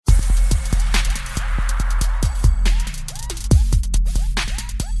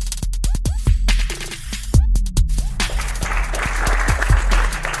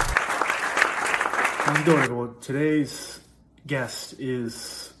Today's guest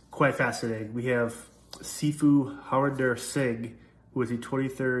is quite fascinating. We have Sifu Harinder Singh, who is a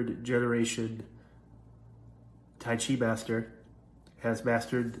 23rd generation Tai Chi master, has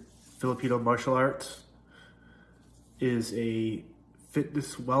mastered Filipino martial arts, is a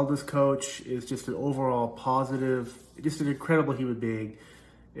fitness wellness coach, is just an overall positive, just an incredible human being.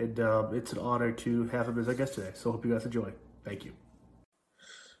 And it's an honor to have him as our guest today. So I hope you guys enjoy. Thank you.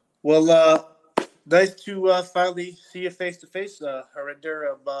 Well, nice to finally see you face to face,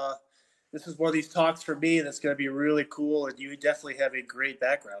 Harinder. This is one of these talks for me that's going to be really cool, and you definitely have a great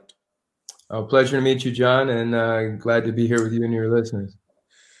background. Oh, pleasure to meet you, John, and glad to be here with you and your listeners.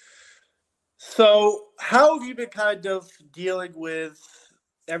 So, how have you been kind of dealing with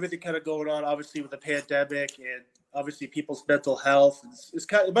everything kind of going on, obviously with the pandemic and obviously people's mental health?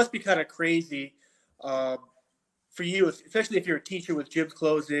 It must be kind of crazy for you, especially if you're a teacher with gyms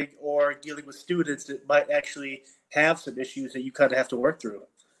closing or dealing with students that might actually have some issues that you kind of have to work through.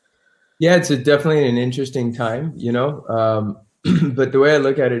 Yeah, it's definitely an interesting time, but the way I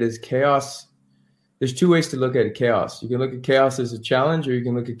look at it is chaos. There's two ways to look at chaos. You can look at chaos as a challenge, or you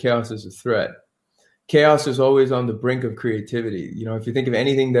can look at chaos as a threat. Chaos is always on the brink of creativity. If you think of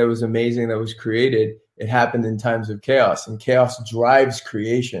anything that was amazing that was created, it happened in times of chaos, and chaos drives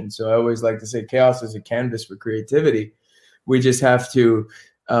creation. So I always like to say chaos is a canvas for creativity. We just have to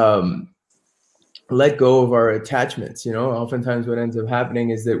let go of our attachments. Oftentimes what ends up happening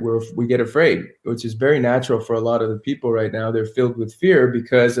is that we get afraid, which is very natural for a lot of the people right now. They're filled with fear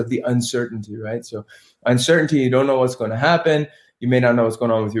because of the uncertainty, right? So uncertainty, you don't know what's going to happen. You may not know what's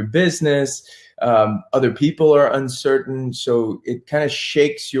going on with your business. Other people are uncertain. So it kind of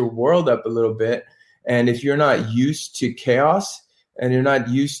shakes your world up a little bit. And if you're not used to chaos and you're not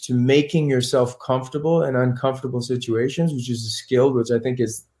used to making yourself comfortable in uncomfortable situations, which is a skill, which I think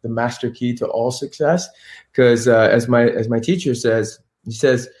is the master key to all success. Because as my teacher says, he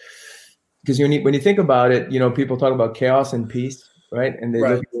says, because when you think about it, people talk about chaos and peace, right? And they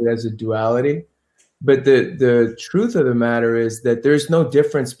look at it as a duality. But the truth of the matter is that there's no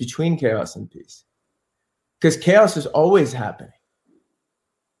difference between chaos and peace, because chaos is always happening.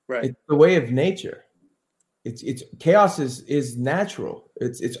 Right. It's the way of nature. It's chaos is natural.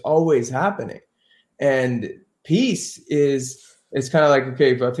 It's always happening. And peace it's kind of like,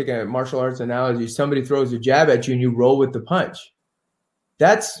 okay, if I take a martial arts analogy, somebody throws a jab at you and you roll with the punch.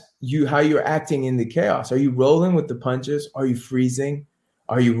 That's how you're acting in the chaos. Are you rolling with the punches? Are you freezing?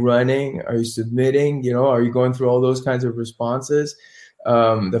 Are you running? Are you submitting? Are you going through all those kinds of responses?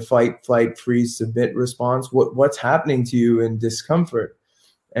 The fight, flight, freeze, submit response. What's happening to you in discomfort?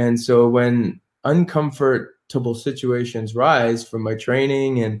 And so when uncomfortable situations rise, from my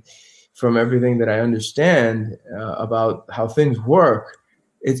training and from everything that I understand about how things work,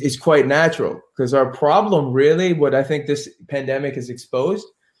 it's quite natural. Because our problem, really, what I think this pandemic has exposed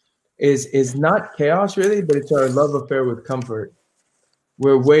is not chaos, really, but it's our love affair with comfort.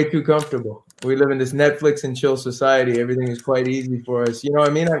 We're way too comfortable. We live in this Netflix and chill society. Everything is quite easy for us. You know what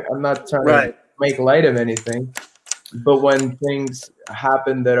I mean? I'm not trying to make light of anything. But when things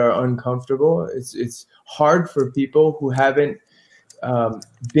happen that are uncomfortable, it's hard for people who haven't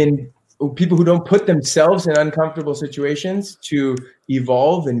people who don't put themselves in uncomfortable situations to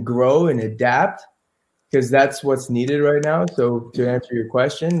evolve and grow and adapt, because that's what's needed right now. So to answer your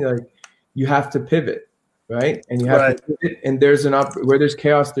question, you have to pivot, right? And you have to pivot, and there's where there's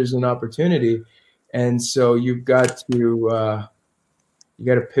chaos, there's an opportunity, and so you've got to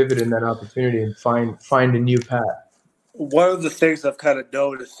pivot in that opportunity and find a new path. One of the things I've kind of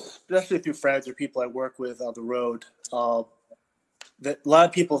noticed, especially through friends or people I work with on the road, that a lot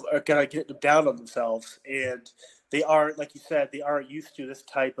of people are kind of getting down on themselves, and they are, like you said, they aren't used to this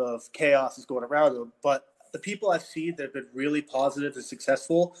type of chaos that's going around them. But the people I've seen that have been really positive and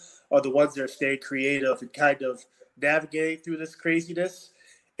successful are the ones that are staying creative and kind of navigating through this craziness.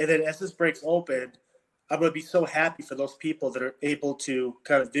 And then as this breaks open, I'm going to be so happy for those people that are able to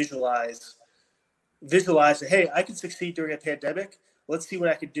kind of visualize that, hey, I can succeed during a pandemic. Let's see what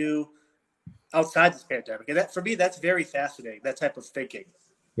I can do outside this pandemic. And that, for me, that's very fascinating, that type of thinking.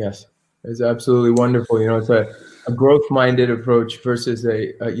 Yes, it's absolutely wonderful. It's a growth-minded approach versus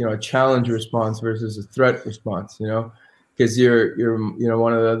a challenge response versus a threat response, because you're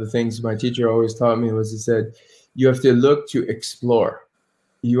one of the other things my teacher always taught me was, he said, you have to look to explore.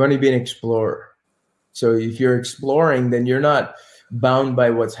 You want to be an explorer. So if you're exploring, then you're not bound by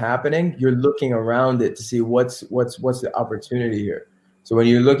what's happening. You're looking around it to see what's the opportunity here. So when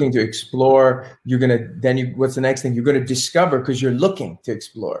you're looking to explore, what's the next thing? You're going to discover, because you're looking to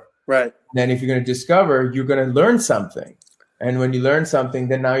explore. Right. Then if you're going to discover, you're going to learn something. And when you learn something,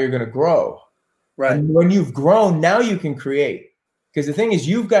 then now you're going to grow. Right. And when you've grown, now you can create. Because the thing is,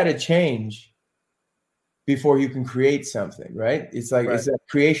 you've got to change before you can create something, right? It's like it's that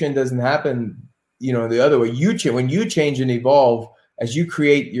creation doesn't happen, the other way. When you change and evolve, as you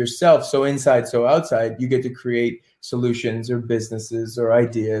create yourself, so inside, so outside, you get to create solutions or businesses or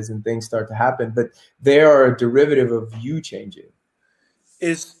ideas, and things start to happen. But they are a derivative of you changing.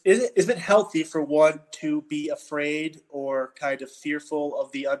 Is it healthy for one to be afraid or kind of fearful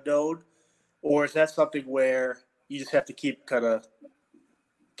of the unknown, or is that something where you just have to keep going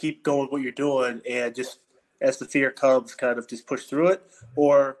what you're doing, and just as the fear comes, kind of just push through it?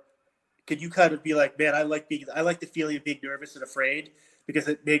 Or can you kind of be like, man, I like the feeling of being nervous and afraid because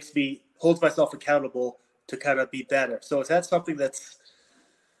it holds myself accountable to kind of be better. So is that something that's...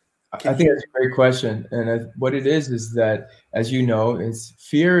 I think that's a great question. And what it is that, as you know,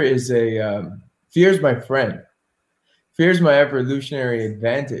 fear is my friend. Fear is my evolutionary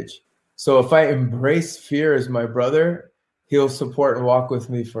advantage. So if I embrace fear as my brother, he'll support and walk with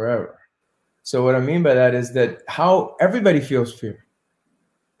me forever. So what I mean by that is that how everybody feels fear.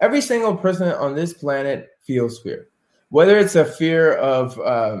 Every single person on this planet feels fear. Whether it's a fear of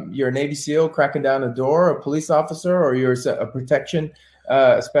you're a Navy SEAL cracking down a door, a police officer, or you're a protection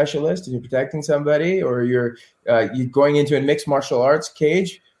specialist and you're protecting somebody, or you're going into a mixed martial arts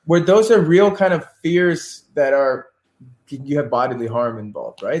cage, where those are real kind of fears that you have bodily harm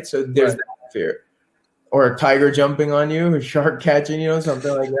involved, right? So there's that fear. Or a tiger jumping on you, a shark catching you,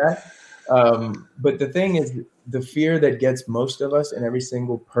 something like that. But the thing is, the fear that gets most of us and every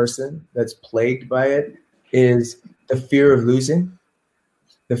single person that's plagued by it is the fear of losing,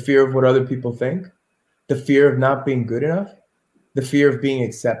 the fear of what other people think, the fear of not being good enough, the fear of being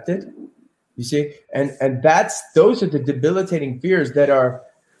accepted. You see, and those are the debilitating fears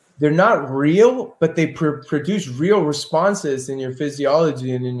they're not real, but they produce real responses in your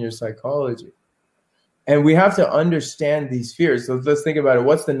physiology and in your psychology. And we have to understand these fears. So let's think about it.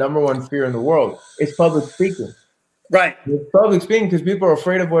 What's the number one fear in the world? It's public speaking. Right. It's public speaking because people are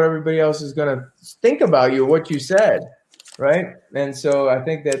afraid of what everybody else is going to think about you, what you said, right? And so I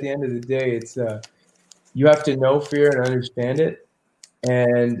think that at the end of the day, it's you have to know fear and understand it.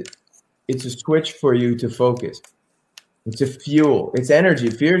 And it's a switch for you to focus. It's a fuel. It's energy.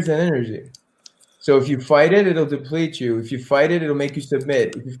 Fear is an energy. So if you fight it, it'll deplete you. If you fight it, it'll make you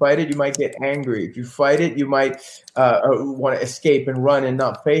submit. If you fight it, you might get angry. If you fight it, you might want to escape and run and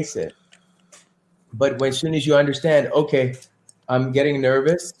not face it. But as soon as you understand, okay, I'm getting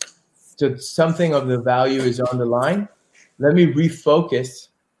nervous, so something of the value is on the line, let me refocus.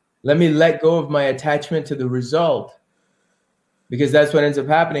 Let me let go of my attachment to the result. Because that's what ends up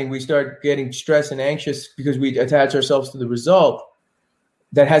happening. We start getting stressed and anxious because we attach ourselves to the result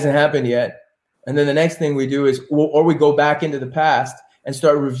that hasn't happened yet. And then the next thing we do is, or we go back into the past and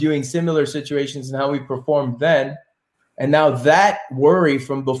start reviewing similar situations and how we performed then. And now that worry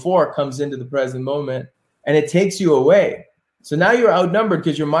from before comes into the present moment and it takes you away. So now you're outnumbered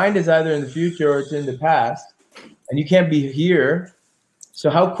because your mind is either in the future or it's in the past and you can't be here. So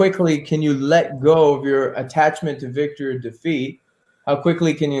how quickly can you let go of your attachment to victory or defeat? How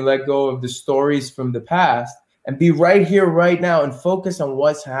quickly can you let go of the stories from the past and be right here, right now, and focus on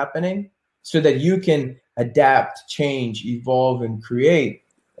what's happening so that you can adapt, change, evolve, and create?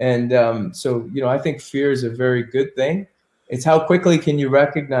 And so I think fear is a very good thing. It's how quickly can you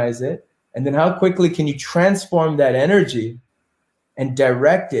recognize it? And then how quickly can you transform that energy and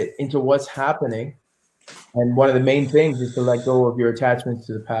direct it into what's happening? And one of the main things is to let go of your attachments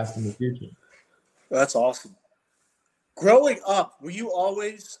to the past and the future. That's awesome. Growing up, were you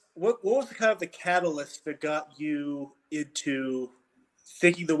always, what was kind of the catalyst that got you into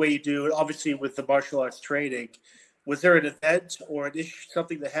thinking the way you do? And obviously with the martial arts training, was there an event or an issue,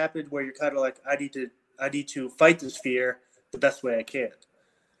 something that happened where you're kind of like, I need to fight this fear the best way I can?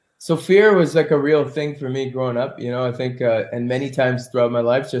 So fear was like a real thing for me growing up. I think, and many times throughout my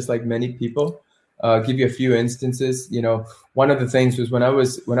life, just like many people. I'll give you a few instances. One of the things was when I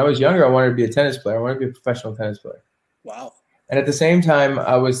was younger, I wanted to be a tennis player. I wanted to be a professional tennis player. Wow. And at the same time,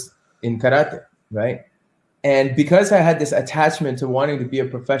 I was in karate, right? And because I had this attachment to wanting to be a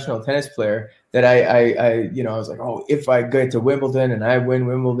professional tennis player, that I was like, oh, if I get to Wimbledon and I win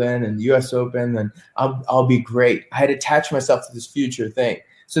Wimbledon and the U.S. Open, then I'll be great. I had attached myself to this future thing.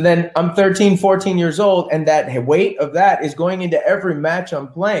 So then I'm 13, 14 years old, and that weight of that is going into every match I'm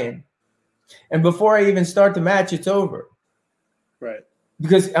playing. And before I even start the match, it's over. Right.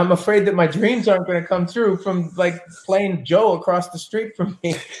 Because I'm afraid that my dreams aren't going to come true from like playing Joe across the street from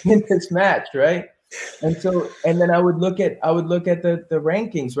me in this match, right? And then I would look at the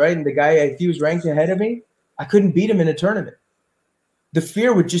rankings, right? And the guy, if he was ranked ahead of me, I couldn't beat him in a tournament. the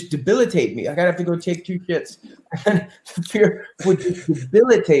fear would just debilitate me. I'd have to go take 2 shits. And the fear would just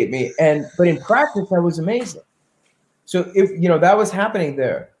debilitate me. But in practice, that was amazing. So that was happening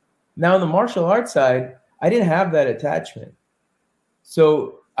there. Now in the martial arts side, I didn't have that attachment.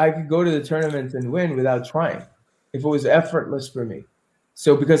 So I could go to the tournaments and win without trying if it was effortless for me.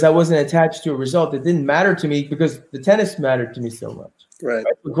 So because I wasn't attached to a result, it didn't matter to me because the tennis mattered to me so much. Right.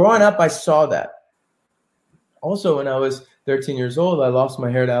 But growing up, I saw that. Also, when I was 13 years old, I lost my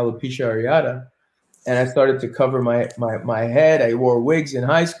hair to alopecia areata, and I started to cover my head. I wore wigs in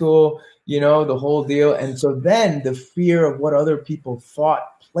high school, the whole deal. And so then the fear of what other people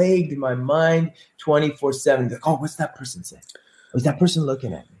thought plagued my mind 24/7. Like, oh, what's that person saying? Was that person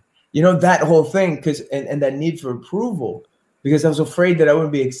looking at me? That whole thing, and that need for approval, because I was afraid that I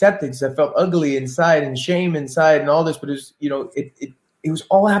wouldn't be accepted because I felt ugly inside and shame inside and all this. But it was, it was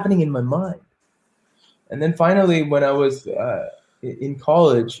all happening in my mind. And then finally, when I was in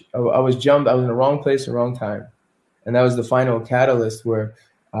college, I was in the wrong place at the wrong time. And that was the final catalyst where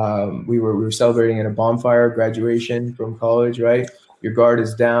we were celebrating at a bonfire graduation from college, right? Your guard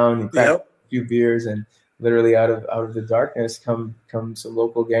is down, you crack a few beers, and literally out of the darkness come some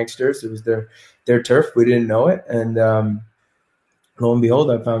local gangsters. It was their turf. We didn't know it. And lo and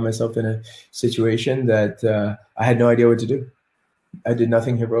behold, I found myself in a situation that I had no idea what to do. I did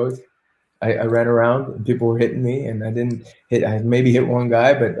nothing heroic. I ran around and people were hitting me, and I maybe hit one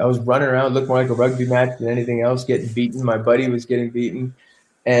guy, but I was running around, looked more like a rugby match than anything else, getting beaten. My buddy was getting beaten.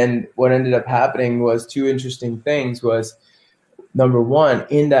 And what ended up happening was 2 interesting things. Was number one,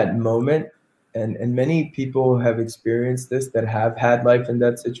 in that moment, and many people have experienced this that have had life and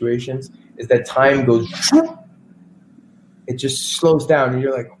death situations, is that time goes, it just slows down, and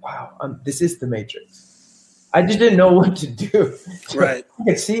you're like, wow, this is the Matrix. I just didn't know what to do. Right. I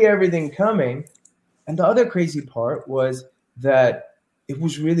could see everything coming. And the other crazy part was that it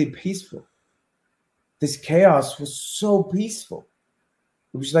was really peaceful. This chaos was so peaceful.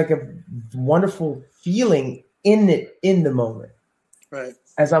 It was like a wonderful feeling in the moment. Right.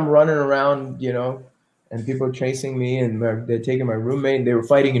 As I'm running around, and people are chasing me, and they're taking my roommate, and they were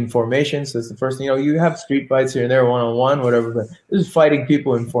fighting in formation. So it's the first thing, you have street fights here and there, one-on-one, whatever, but this is fighting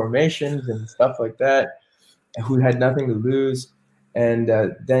people in formations and stuff like that, who had nothing to lose. And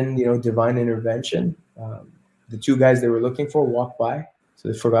then, divine intervention. The 2 guys they were looking for walked by, so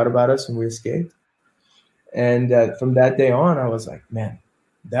they forgot about us and we escaped. And from that day on, I was like, man,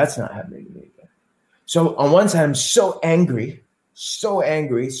 that's not happening to me again. So on one side, I'm so angry,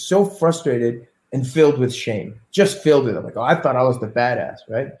 so frustrated, and filled with shame, just filled with it. Like, I thought I was the badass,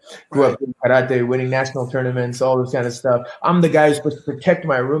 right? Grew up in karate, winning national tournaments, all this kind of stuff. I'm the guy who's supposed to protect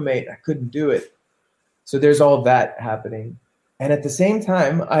my roommate. I couldn't do it. So there's all that happening. And at the same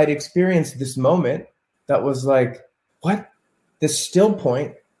time, I'd experienced this moment that was like, what? This still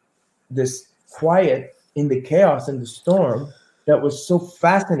point, this quiet in the chaos and the storm that was so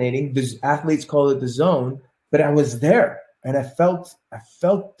fascinating. The athletes call it the zone, but I was there and I felt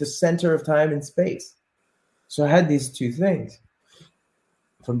the center of time and space. So I had these 2 things.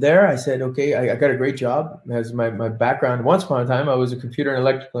 From there, I said, okay, I got a great job. As my background, once upon a time, I was a computer and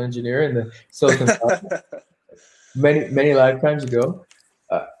electrical engineer in the Silicon Valley many lifetimes ago.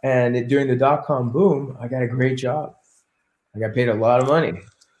 And during the dot-com boom, I got a great job. I got paid a lot of money.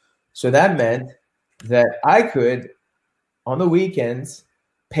 So that meant that I could, on the weekends,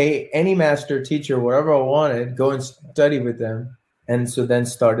 pay any master, teacher, whatever I wanted, go and study with them. And so then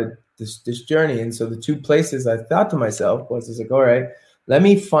started this journey. And so the 2 places I thought to myself was like, all right, let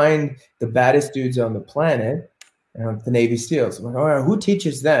me find the baddest dudes on the planet, the Navy SEALs. I'm like, all right, who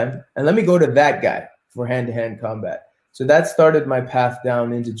teaches them? And let me go to that guy for hand-to-hand combat. So that started my path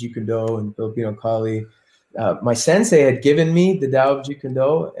down into Jeet Kune Do and Filipino Kali. My sensei had given me the Tao of Jeet Kune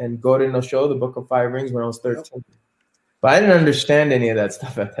Do and Gorin no Sho, the Book of 5 Rings, when I was 13. But I didn't understand any of that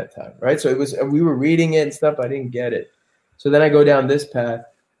stuff at that time, right? So we were reading it and stuff. I didn't get it. So then I go down this path.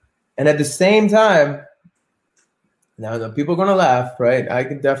 And at the same time, now the people are going to laugh, right? I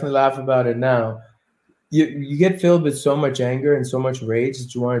can definitely laugh about it now. You get filled with so much anger and so much rage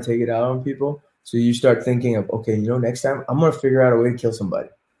that you want to take it out on people. So you start thinking of, okay, next time I'm going to figure out a way to kill somebody,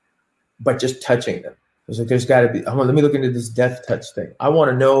 but just touching them. It's like, there's got to be, let me look into this death touch thing. I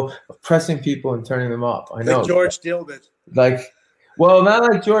want to know pressing people and turning them off. I know. Like George Dillman. Well, not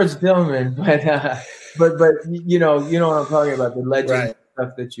like George Dillman, but you know what I'm talking about, the legend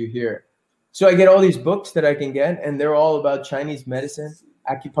stuff that you hear. So I get all these books that I can get, and they're all about Chinese medicine,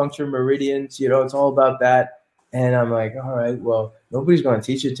 acupuncture, meridians, it's all about that. And I'm like, all right, well, nobody's going to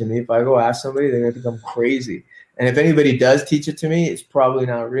teach it to me. If I go ask somebody, they're going to think I'm crazy. And if anybody does teach it to me, it's probably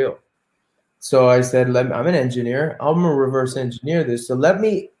not real. So I said, I'm an engineer. I'm gonna reverse engineer this. So let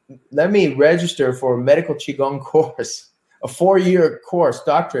me register for a medical qigong course, a 4-year course,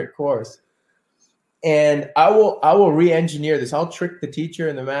 doctorate course, and I will re-engineer this. I'll trick the teacher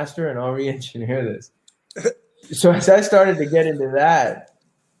and the master, and I'll re-engineer this. So as I started to get into that,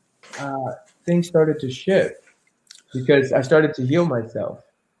 things started to shift because I started to heal myself.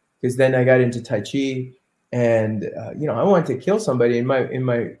 Because then I got into Tai Chi, and I wanted to kill somebody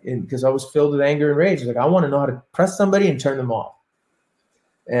because I was filled with anger and rage. Like I want to know how to press somebody and turn them off.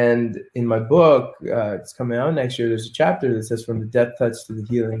 And in my book, it's coming out next year, there's a chapter that says from the death touch to the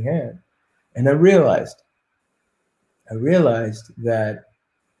healing hand. And I realized that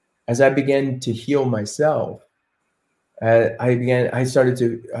as I began to heal myself, I started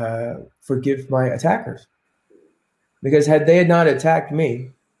to forgive my attackers. Because had they not attacked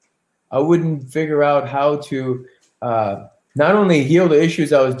me, I wouldn't figure out how to not only heal the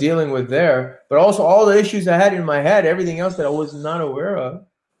issues I was dealing with there, but also all the issues I had in my head, everything else that I was not aware of,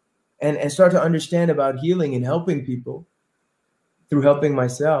 and start to understand about healing and helping people through helping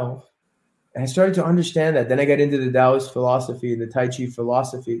myself. And I started to understand that. Then I got into the Taoist philosophy, the Tai Chi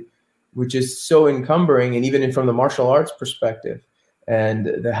philosophy, which is so encumbering, and even from the martial arts perspective and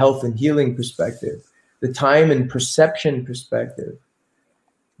the health and healing perspective, the time and perception perspective.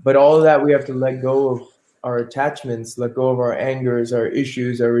 But all of that, we have to let go of our attachments, let go of our angers, our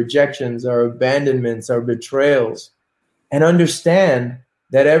issues, our rejections, our abandonments, our betrayals, and understand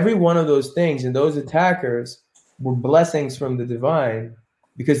that every one of those things and those attackers were blessings from the divine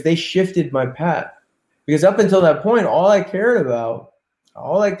because they shifted my path. Because up until that point, all I cared about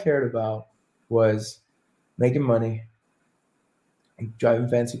was making money and driving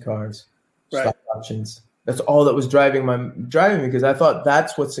fancy cars, Right. stock options. That's all that was driving me because I thought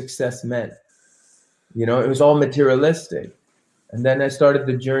that's what success meant. It was all materialistic. And then I started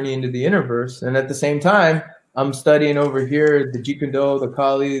the journey into the universe. And at the same time, I'm studying over here the Jeet Kune Do, the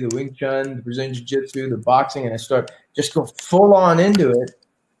Kali, the Wing Chun, the Brazilian Jiu-Jitsu, the boxing, and I just go full on into it.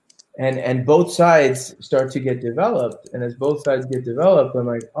 And both sides start to get developed. And as both sides get developed, I'm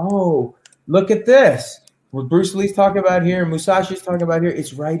like, oh, look at this. What Bruce Lee's talking about here, Musashi's talking about here,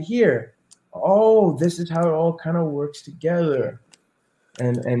 it's right here. Oh, this is how it all kind of works together.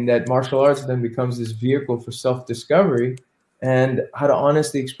 And that martial arts then becomes this vehicle for self-discovery and how to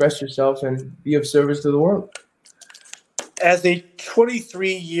honestly express yourself and be of service to the world. As a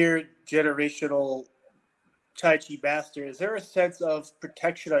 23-year generational Tai Chi master, is there a sense of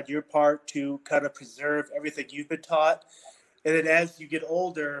protection on your part to kind of preserve everything you've been taught? And then as you get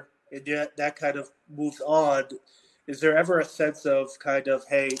older and that kind of moves on, is there ever a sense of kind of,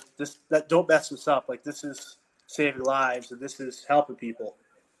 hey, don't mess this up, like this is saving lives and this is helping people?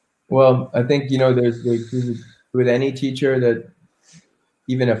 Well, I think, there's with any teacher, that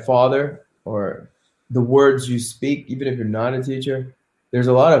even a father or the words you speak, even if you're not a teacher, there's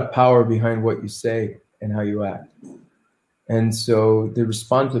a lot of power behind what you say and how you act. And so the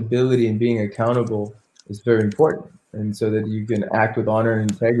responsibility and being accountable is very important. And so that you can act with honor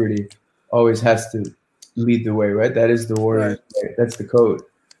and integrity always has to lead the way, right? That is the warrior. Right. That's the code.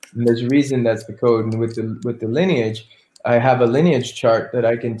 And there's a reason that's the code. And with the lineage, I have a lineage chart that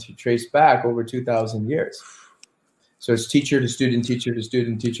I can trace back over 2,000 years. So it's teacher to student, teacher to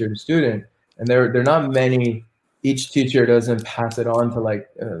student, teacher to student. And there are not many. Each teacher doesn't pass it on to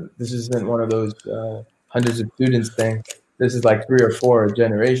this isn't one of those hundreds of students thing. This is like 3 or 4 a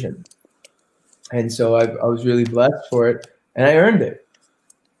generation. And so I was really blessed for it, and I earned it.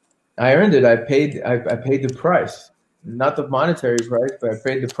 I paid the price, not the monetary price, but I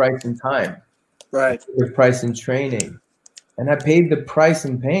paid the price in time. Right. The price in training, and I paid the price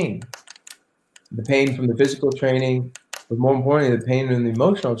in pain. The pain from the physical training, but more importantly, the pain in the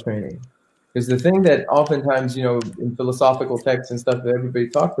emotional training. Because the thing that oftentimes, in philosophical texts and stuff that everybody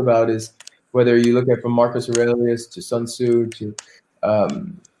talked about is whether you look at from Marcus Aurelius to Sun Tzu to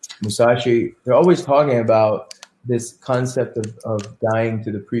Musashi, they're always talking about this concept of dying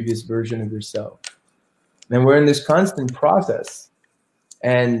to the previous version of yourself. And we're in this constant process,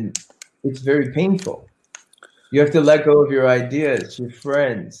 and it's very painful. You have to let go of your ideas, your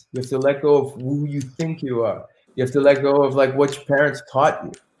friends. You have to let go of who you think you are. You have to let go of what your parents taught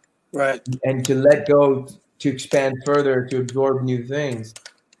you. Right. And to let go, to expand further, to absorb new things.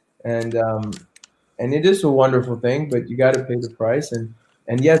 And it is a wonderful thing, but you got to pay the price. And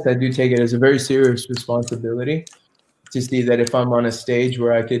yes, I do take it as a very serious responsibility to see that if I'm on a stage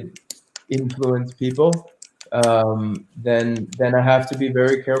where I could influence people, then I have to be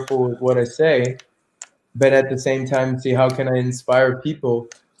very careful with what I say. But at the same time, see how can I inspire people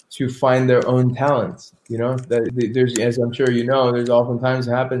to find their own talents. There's, as I'm sure there's oftentimes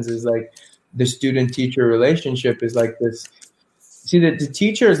happens is the student-teacher relationship is like this. See, the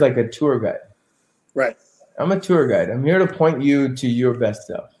teacher is like a tour guide. Right. I'm a tour guide. I'm here to point you to your best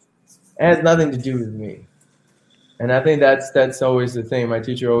self. It has nothing to do with me. And I think that's always the thing. My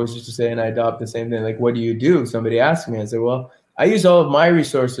teacher always used to say, and I adopt the same thing. Like, what do you do? Somebody asked me. I said, well, I use all of my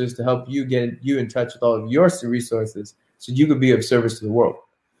resources to help you get you in touch with all of your resources so you could be of service to the world.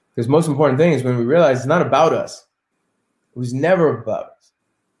 Because most important thing is when we realize it's not about us. It was never about us.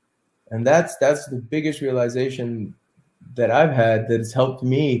 And that's the biggest realization that I've had that has helped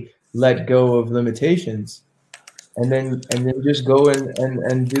me let go of limitations and then just go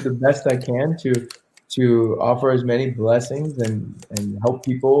and do the best I can to offer as many blessings and help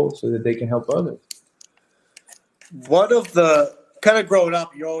people so that they can help others. One of the kind of growing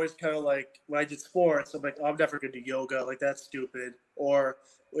up, you're always kind of like, when I did sports, I'm like, oh, I'm never going to do yoga. Like, that's stupid. Or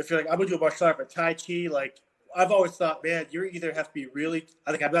if you're like, I'm going to do a martial art, but Tai Chi, like, I've always thought, man, you either have to be really,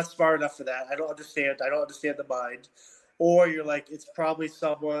 I think I'm not smart enough for that. I don't understand the mind. Or you're like, it's probably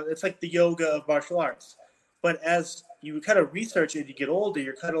someone, it's like the yoga of martial arts. But as you kind of research it, you get older,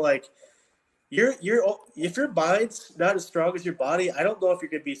 you're kind of like, if your mind's not as strong as your body, I don't know if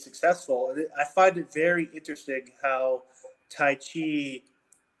you're going to be successful. And I find it very interesting how Tai Chi,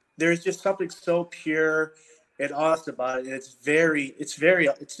 there's just something so pure and honest about it, and it's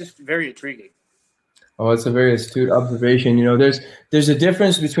just very intriguing. Oh, it's a very astute observation. You know, there's a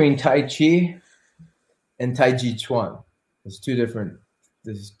difference between Tai Chi and Tai Chi Chuan. There's two different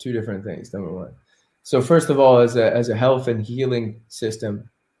things. Number one. So first of all, as a health and healing system,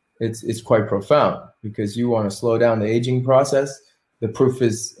 it's quite profound because you want to slow down the aging process. The proof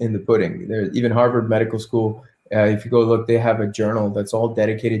is in the pudding. There's even Harvard Medical School. If you go look, they have a journal that's all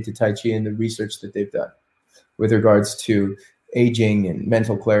dedicated to Tai Chi and the research that they've done with regards to aging and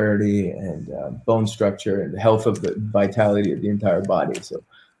mental clarity and bone structure and the health of the vitality of the entire body. So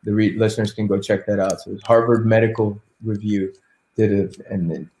the listeners can go check that out. So Harvard Medical Review did it, and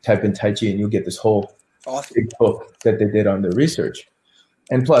then type in Tai Chi and you'll get this whole big book that they did on the research.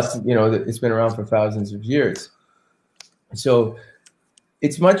 And plus, you know, it's been around for thousands of years. So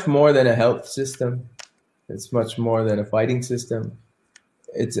it's much more than a health system. It's much more than a fighting system.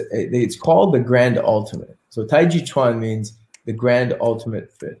 It's called the grand ultimate. So Tai Chi Chuan means the grand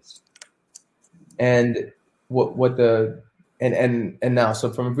ultimate fist. And now, so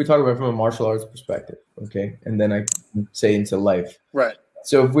if we talk about it from a martial arts perspective, okay, and then I can say into life. Right.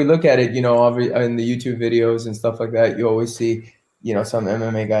 So if we look at it, you know, in the YouTube videos and stuff like that, you always see, you know, some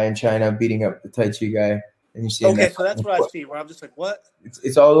MMA guy in China beating up the Tai Chi guy, and you see. Okay, so that's what I see. Where I'm just like, what?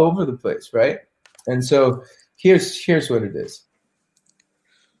 It's all over the place, right? And so here's what it is.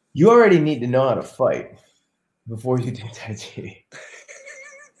 You already need to know how to fight before you do Tai Chi.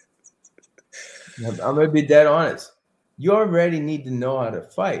 I'm gonna be dead honest. You already need to know how to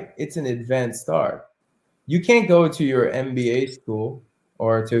fight. It's an advanced art. You can't go to your MBA school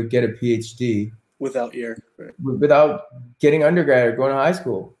or to get a PhD without getting undergrad or going to high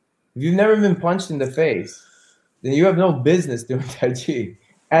school. If you've never been punched in the face, then you have no business doing Tai Chi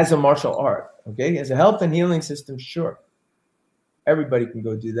as a martial art. Okay, as a health and healing system, sure, everybody can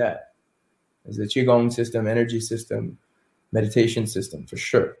go do that. As a Qigong system, energy system, meditation system, for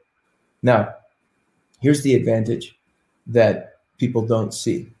sure. Now, here's the advantage that people don't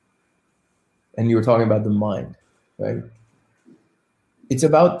see. And you were talking about the mind, right? It's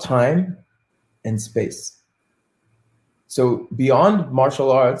about time and space. So beyond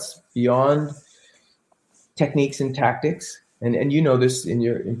martial arts, beyond techniques and tactics, and you know this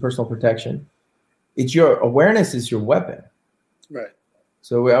in personal protection, it's your awareness is your weapon. Right.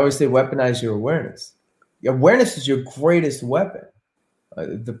 So we always say weaponize your awareness. Your awareness is your greatest weapon.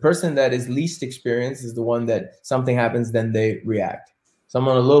 The person that is least experienced is the one that something happens, then they react.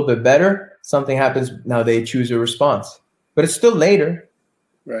 Someone a little bit better, something happens, now they choose a response. But it's still later.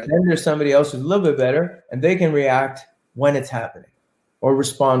 Right. Then there's somebody else who's a little bit better, and they can react when it's happening or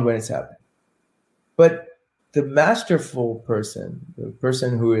respond when it's happening. But the masterful person, the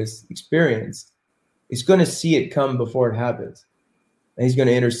person who is experienced, is going to see it come before it happens. And he's going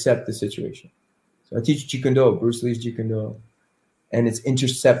to intercept the situation. So I teach Jeet Kune Do, Bruce Lee's Jeet Kune Do. And it's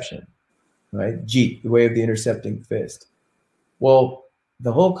interception, right? Jeet, the way of the intercepting fist. Well,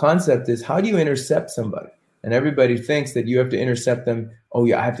 the whole concept is, how do you intercept somebody? And everybody thinks that you have to intercept them. Oh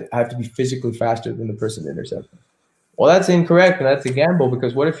yeah, I have to be physically faster than the person to intercept them. Well, that's incorrect, and that's a gamble,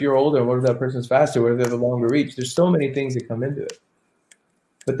 because what if you're older, and what if that person's faster? What if they have a longer reach? There's so many things that come into it.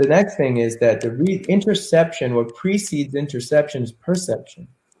 But the next thing is that the interception, what precedes interception, is perception.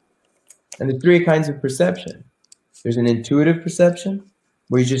 And there's three kinds of perception. There's an intuitive perception,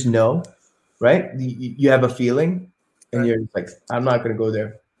 where you just know, right? You have a feeling, and you're like, I'm not going to go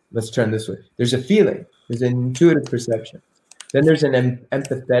there. Let's turn this way. There's a feeling. There's an intuitive perception. Then there's an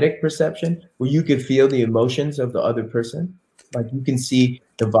empathetic perception where you can feel the emotions of the other person. Like you can see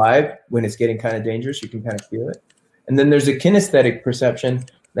the vibe when it's getting kind of dangerous. You can kind of feel it. And then there's a kinesthetic perception.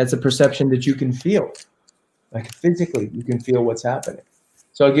 That's a perception that you can feel. Like physically, you can feel what's happening.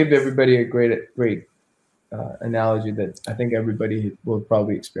 So I'll give everybody a great analogy that I think everybody will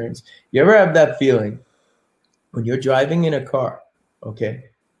probably experience. You ever have that feeling when you're driving in a car, okay,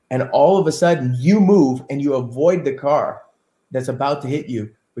 and all of a sudden you move and you avoid the car that's about to hit you,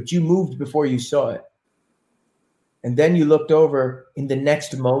 but you moved before you saw it. And then you looked over in the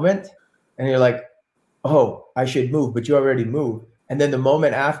next moment and you're like, oh, I should move, but you already moved. And then the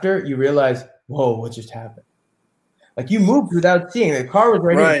moment after you realize, whoa, what just happened? Like you moved without seeing. The car was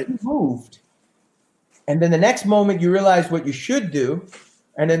right here. You moved. And then the next moment you realize what you should do.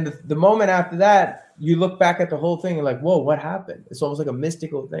 And then the moment after that, you look back at the whole thing and like, whoa, what happened? It's almost like a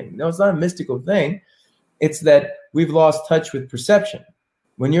mystical thing. No, it's not a mystical thing. It's that we've lost touch with perception.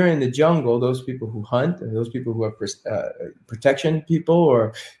 When you're in the jungle, those people who hunt and those people who are protection people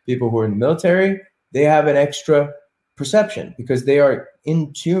or people who are in the military, they have an extra perception because they are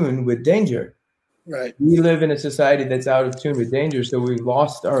in tune with danger. Right. We live in a society that's out of tune with danger, so we've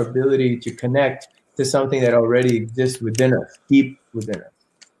lost our ability to connect to something that already exists within us, deep within us.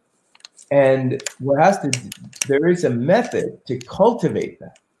 And there is a method to cultivate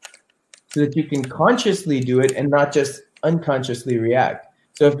that so that you can consciously do it and not just unconsciously react.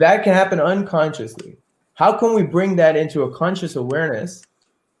 So if that can happen unconsciously, how can we bring that into a conscious awareness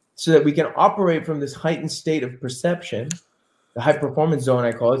so that we can operate from this heightened state of perception, the high performance zone,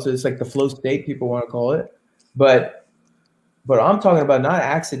 I call it. So it's like the flow state, people want to call it. But I'm talking about not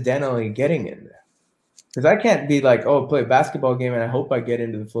accidentally getting in there. Because I can't be like, oh, play a basketball game and I hope I get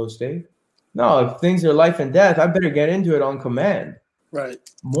into the flow state. No, if things are life and death, I better get into it on command. Right.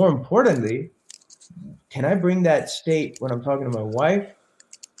 More importantly, can I bring that state when I'm talking to my wife,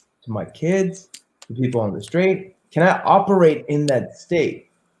 to my kids, to people on the street? Can I operate in that state?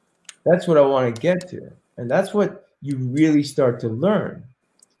 That's what I want to get to. And that's what you really start to learn.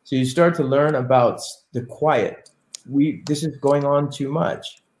 So you start to learn about the quiet. This is going on too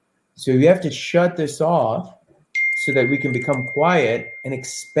much. So you have to shut this off so that we can become quiet and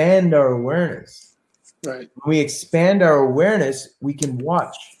expand our awareness. Right. When we expand our awareness, we can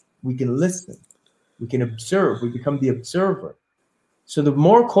watch, we can listen, we can observe, we become the observer. So the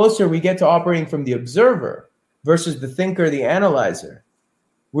more closer we get to operating from the observer versus the thinker, the analyzer,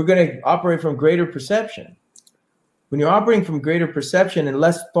 we're going to operate from greater perception. When you're operating from greater perception and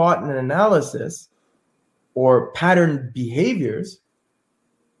less thought and analysis or patterned behaviors,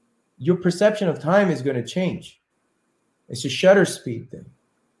 your perception of time is going to change. It's a shutter speed thing.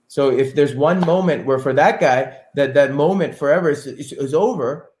 So if there's one moment where for that guy, that moment forever is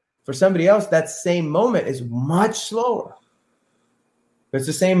over, for somebody else, that same moment is much slower. It's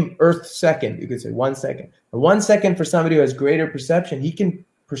the same earth second, you could say 1 second. And 1 second for somebody who has greater perception, he can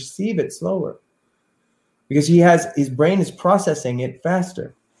perceive it slower because his brain is processing it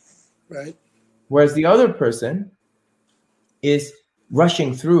faster. Right. Whereas the other person is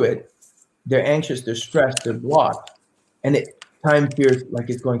rushing through it. They're anxious, they're stressed, they're blocked. And time feels like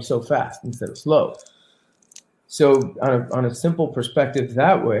it's going so fast instead of slow. So on a simple perspective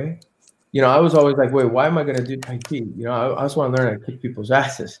that way, I was always like, wait, why am I going to do Tai Chi? I just want to learn how to kick people's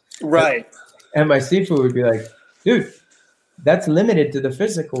asses. Right. And my Sifu would be like, dude, that's limited to the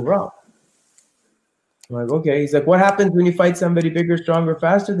physical realm. I'm like, okay. He's like, what happens when you fight somebody bigger, stronger,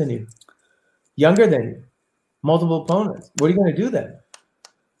 faster than you? Younger than you? Multiple opponents? What are you going to do then?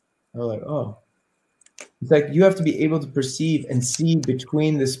 I was like, oh. It's like you have to be able to perceive and see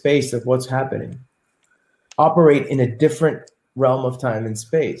between the space of what's happening. Operate in a different realm of time and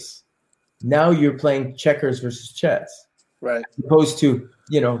space. Now you're playing checkers versus chess. Right. As opposed to,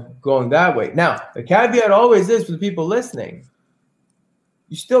 going that way. Now, the caveat always is for the people listening,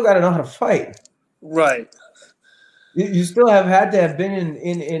 you still got to know how to fight. Right. You still have had to have been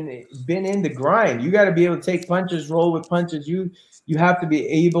in the grind. You got to be able to take punches, roll with punches. You have to be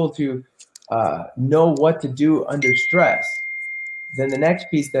able to know what to do under stress. Then the next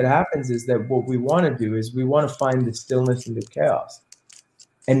piece that happens is that what we want to do is we want to find the stillness and the chaos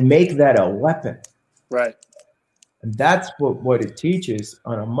and make that a weapon. Right. And that's what it teaches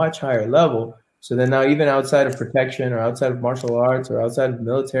on a much higher level. So then now even outside of protection or outside of martial arts or outside of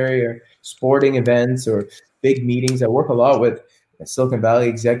military or sporting events or big meetings, I work a lot with Silicon Valley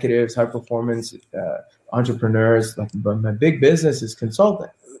executives, high performance entrepreneurs. Like, but my big business is consulting.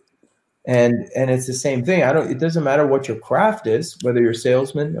 And it's the same thing. It doesn't matter what your craft is, whether you're a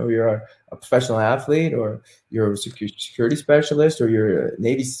salesman or you're a professional athlete or you're a security specialist or you're a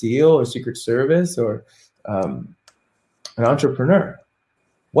Navy SEAL or Secret Service or an entrepreneur.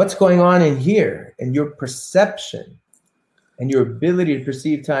 What's going on in here and your perception and your ability to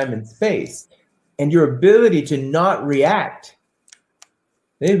perceive time and space and your ability to not react.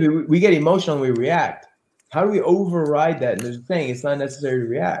 Maybe we get emotional and we react. How do we override that? And there's a thing, it's not necessary to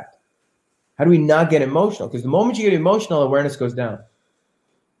react. How do we not get emotional? Because the moment you get emotional, awareness goes down.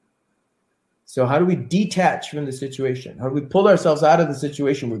 So how do we detach from the situation? How do we pull ourselves out of the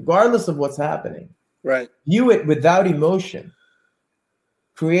situation regardless of what's happening? Right. View it without emotion.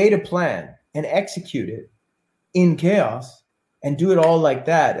 Create a plan and execute it in chaos and do it all like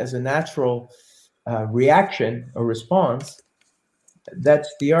that as a natural reaction or response.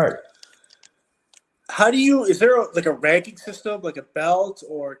 That's the art. Is there like a ranking system, like a belt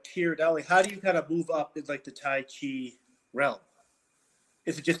or tiered down? Like how do you kind of move up in like the Tai Chi realm?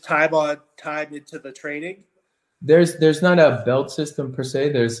 Is it just time into the training? There's not a belt system per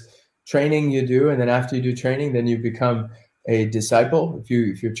se. There's training you do, and then after you do training, then you become a disciple.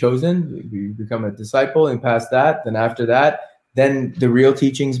 If you're chosen, you become a disciple, and past that, then after that, then the real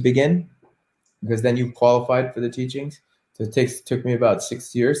teachings begin, because then you've qualified for the teachings. So it took me about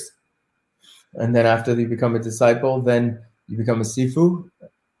 6 years. And then after you become a disciple, then you become a Sifu,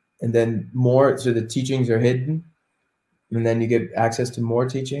 and then more. So the teachings are hidden, and then you get access to more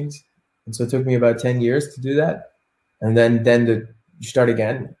teachings. And so it took me about 10 years to do that. And then you start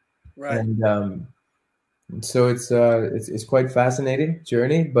again. Right. And so it's quite fascinating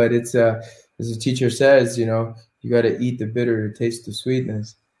journey, but it's as the teacher says, you got to eat the bitter to taste the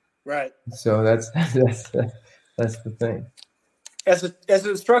sweetness. Right. So that's the thing. As an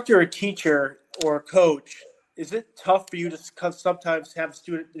instructor or teacher or a coach, is it tough for you to sometimes have a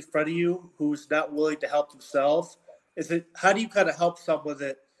student in front of you who's not willing to help themselves? How do you kind of help someone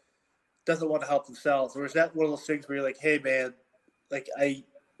that doesn't want to help themselves? Or is that one of those things where you're like, hey man,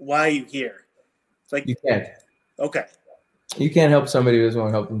 why are you here? It's like, you can't. Okay. You can't help somebody who doesn't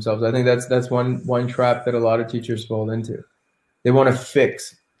want to help themselves. I think that's one trap that a lot of teachers fall into. They want to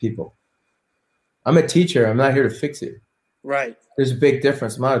fix people. I'm a teacher. I'm not here to fix you. Right. There's a big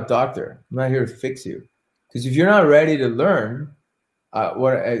difference. I'm not a doctor. I'm not here to fix you. Because if you're not ready to learn,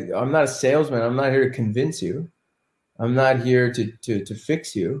 I'm not a salesman. I'm not here to convince you. I'm not here to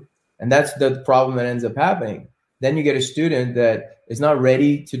fix you. And that's the problem that ends up happening. Then you get a student that is not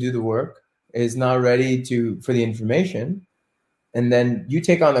ready to do the work, is not ready for the information. And then you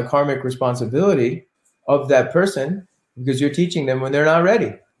take on the karmic responsibility of that person because you're teaching them when they're not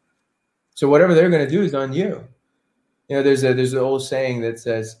ready. So whatever they're going to do is on you. There's an old saying that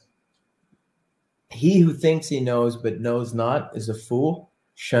says, he who thinks he knows but knows not is a fool.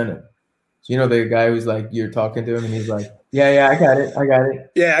 Shun him. So the guy who's like, you're talking to him and he's like, yeah, I got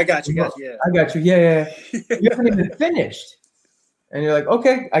it. Yeah, I got you. Yeah. I got you. Yeah. You haven't even finished. And you're like,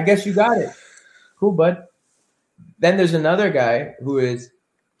 okay, I guess you got it. Cool, bud. Then there's another guy who is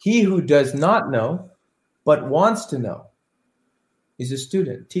he who does not know but wants to know. He's a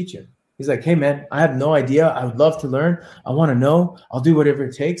student. Teach him. He's like, hey, man, I have no idea. I would love to learn. I want to know. I'll do whatever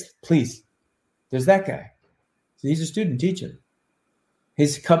it takes. Please. There's that guy. So he's a student. Teach him.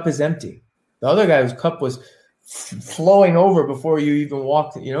 His cup is empty. The other guy whose cup was flowing over before you even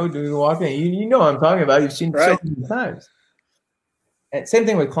walked, walk in. You know what I'm talking about. You've seen right. So many times. And same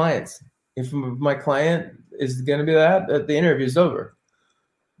thing with clients. If my client is going to be that, the interview is over.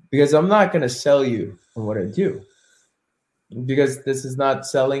 Because I'm not going to sell you on what I do. Because this is not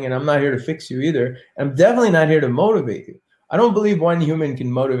selling, and I'm not here to fix you either. I'm definitely not here to motivate you. I don't believe one human can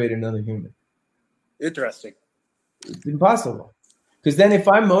motivate another human. Interesting. It's impossible. Because then if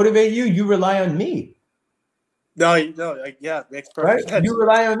I motivate you, you rely on me. No, yeah, makes perfect sense. You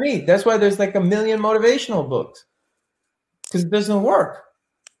rely on me. That's why there's like a million motivational books. Because it doesn't work.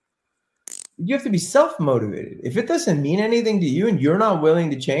 You have to be self-motivated. If it doesn't mean anything to you and you're not willing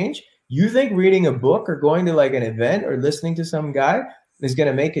to change, you think reading a book or going to like an event or listening to some guy is going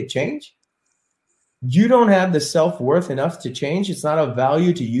to make it change? You don't have the self-worth enough to change. It's not of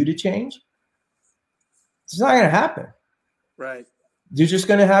value to you to change. It's not going to happen. Right. You're just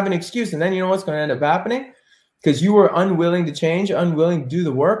going to have an excuse. And then you know what's going to end up happening? Because you were unwilling to change, unwilling to do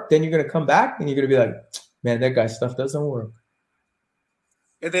the work. Then you're going to come back and you're going to be like, man, that guy's stuff doesn't work.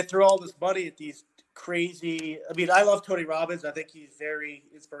 And they throw all this money at these crazy. I mean, I love Tony Robbins. I think he's very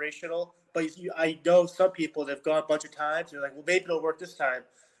inspirational. But I know some people that have gone a bunch of times. They're like, well, maybe it'll work this time.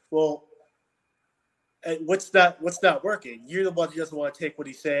 Well, what's not working? You're the one who doesn't want to take what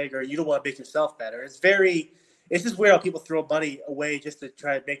he's saying, or you don't want to make yourself better. It's just weird how people throw money away just to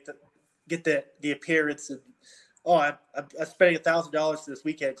try and make get the appearance and I'm spending $1,000 this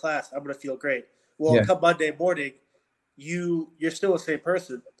weekend class. I'm going to feel great. Well, come Monday morning, you're still the same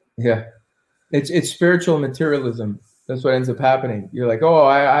person. Yeah, it's spiritual materialism. That's what ends up happening. You're like, oh,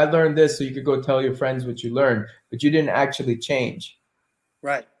 I learned this, so you could go tell your friends what you learned, but you didn't actually change.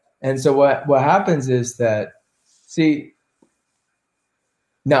 Right. And so what happens is that, see,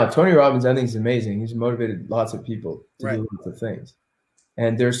 now Tony Robbins, I think, is amazing. He's motivated lots of people to do lots of things.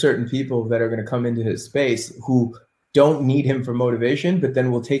 And there are certain people that are going to come into his space who don't need him for motivation, but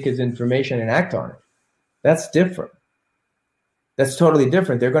then will take his information and act on it. That's different. That's totally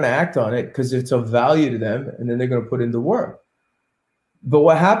different. They're going to act on it because it's of value to them, and then they're going to put in the work. But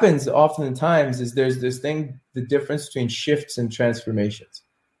what happens oftentimes is there's this thing, the difference between shifts and transformations.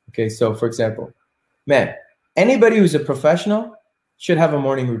 Okay, so for example, man, anybody who's a professional should have a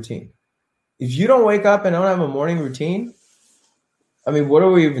morning routine. If you don't wake up and don't have a morning routine, I mean, what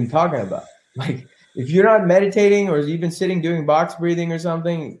are we even talking about? Like, if you're not meditating or even sitting doing box breathing or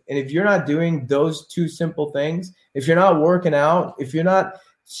something, and if you're not doing those two simple things, if you're not working out, if you're not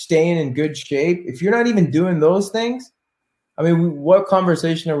staying in good shape, if you're not even doing those things, I mean, what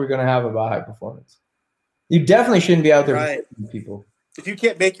conversation are we going to have about high performance? You definitely shouldn't be out there with people. If you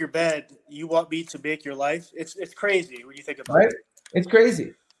can't make your bed, you want me to make your life? It's crazy when you think about it. It's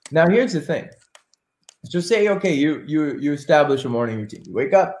crazy. Now, here's the thing. Just say, okay, you establish a morning routine. You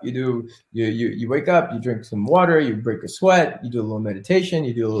wake up, you wake up, you drink some water, you break a sweat, you do a little meditation,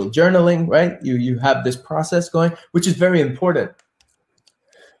 you do a little journaling, right? You have this process going, which is very important.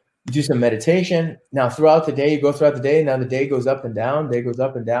 You do some meditation. Now, throughout the day, you go throughout the day. Now the day goes up and down,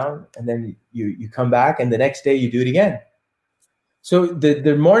 and then you come back, and the next day you do it again. So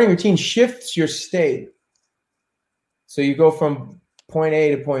the morning routine shifts your state. So you go from point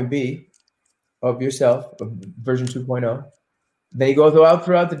A to point B of yourself, of version 2.0. Then you go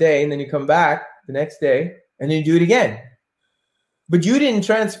throughout the day, and then you come back the next day, and then you do it again. But you didn't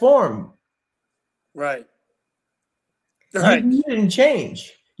transform. Right. You didn't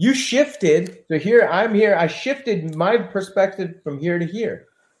change. You shifted. So here, I'm here. I shifted my perspective from here to here.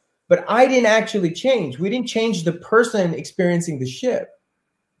 But I didn't actually change. We didn't change the person experiencing the shift.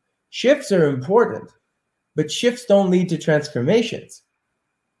 Shifts are important, but shifts don't lead to transformations.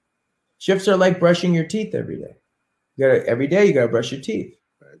 Shifts are like brushing your teeth every day. Every day you got to brush your teeth.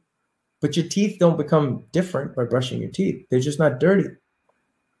 Right. But your teeth don't become different by brushing your teeth. They're just not dirty.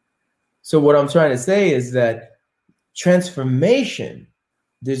 So what I'm trying to say is that transformation,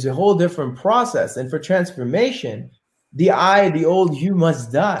 there's a whole different process. And for transformation, the old you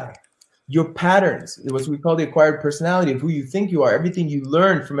must die. Your patterns, what we call the acquired personality of who you think you are, everything you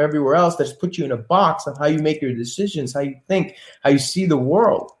learned from everywhere else that's put you in a box of how you make your decisions, how you think, how you see the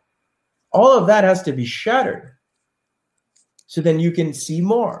world. All of that has to be shattered. So then you can see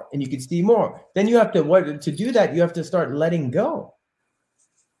more, and you can see more. Then you have to do that, you have to start letting go.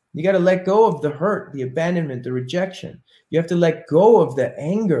 You got to let go of the hurt, the abandonment, the rejection. You have to let go of the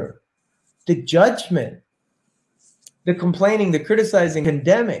anger, the judgment, the complaining, the criticizing,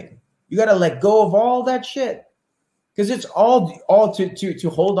 condemning. You got to let go of all that shit, because it's all to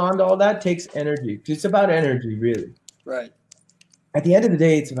hold on to all that takes energy. It's about energy, really. Right. At the end of the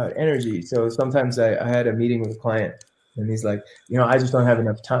day, it's about energy. So sometimes I had a meeting with a client, and he's like, I just don't have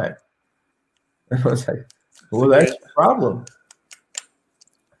enough time. And I was like, well, that's the problem.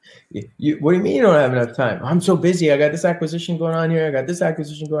 What do you mean you don't have enough time? I'm so busy. I got this acquisition going on here. I got this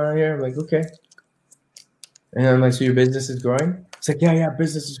acquisition going on here. I'm like, okay. And I'm like, so your business is growing? It's like, yeah,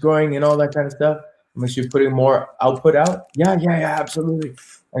 business is growing and all that kind of stuff. I'm like, so you're putting more output out? Yeah, absolutely.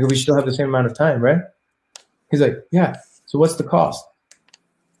 I go, we still have the same amount of time, right? He's like, yeah. So what's the cost?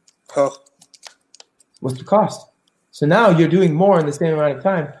 What's the cost? So now you're doing more in the same amount of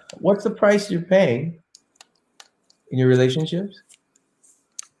time. What's the price you're paying in your relationships,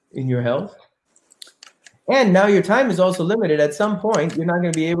 in your health? And now your time is also limited. At some point, you're not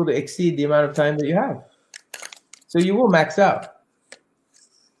going to be able to exceed the amount of time that you have. So you will max out.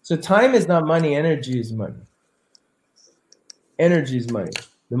 So time is not money. Energy is money. Energy is money.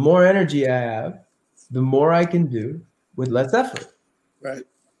 The more energy I have, the more I can do with less effort. Right.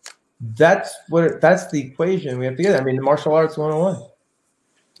 That's the equation we have to get. I mean, the martial arts 101,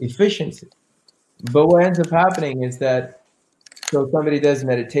 efficiency. But what ends up happening is that, so somebody does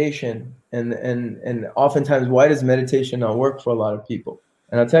meditation, and oftentimes, why does meditation not work for a lot of people?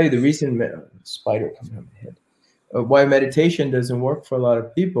 And I'll tell you the reason. Spider coming on my head. Why meditation doesn't work for a lot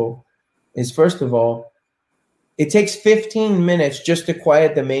of people is, first of all, it takes 15 minutes just to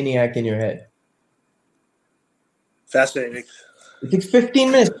quiet the maniac in your head. Fascinating. It takes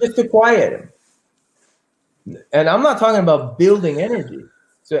 15 minutes just to quiet him. And I'm not talking about building energy.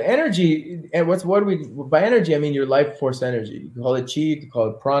 So energy, and what do we, by energy, I mean your life force energy. You can call it chi, you can call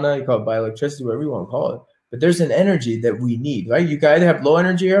it prana, you call it bioelectricity, whatever you want to call it. But there's an energy that we need, right? You can either have low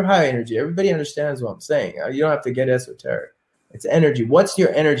energy or high energy. Everybody understands what I'm saying. You don't have to get esoteric. It's energy. What's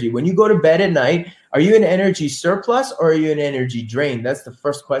your energy? When you go to bed at night, are you an energy surplus or are you an energy drain? That's the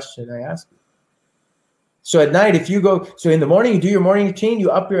first question I ask you. So at night, so in the morning, you do your morning routine,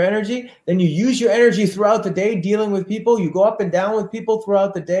 you up your energy, then you use your energy throughout the day dealing with people. You go up and down with people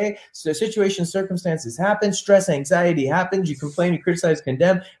throughout the day. So situations, circumstances happen, stress, anxiety happens. You complain, you criticize,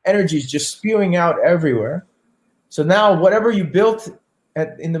 condemn. Energy is just spewing out everywhere. So now whatever you built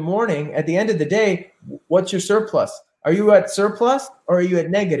in the morning, at the end of the day, what's your surplus? Are you at surplus or are you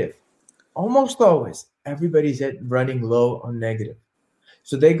at negative? Almost always, everybody's at running low on negative.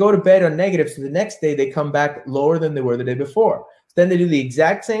 So they go to bed on negative. So the next day they come back lower than they were the day before. So then they do the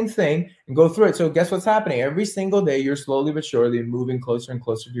exact same thing and go through it. So guess what's happening? Every single day, you're slowly but surely moving closer and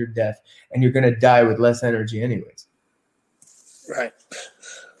closer to your death, and you're going to die with less energy anyways. Right.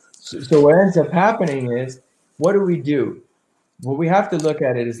 So what ends up happening is, what do? What we have to look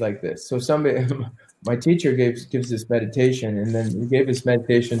at it is like this. So my teacher gives this meditation, and then he gave this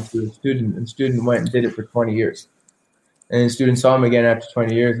meditation to a student, and the student went and did it for 20 years. And the student saw him again after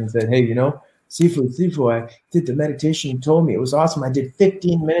 20 years and said, hey, Sifu, I did the meditation you told me. It was awesome. I did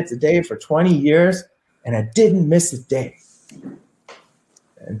 15 minutes a day for 20 years, and I didn't miss a day.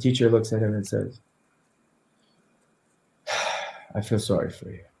 And teacher looks at him and says, I feel sorry for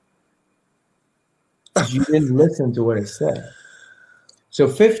you. You didn't listen to what I said. So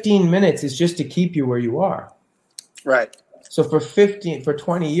 15 minutes is just to keep you where you are. Right. So for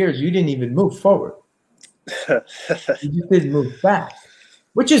 20 years, you didn't even move forward. You just didn't move back,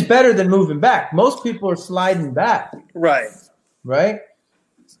 which is better than moving back. Most people are sliding back. Right. Right.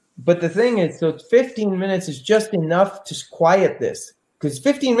 But the thing is, so 15 minutes is just enough to quiet this, because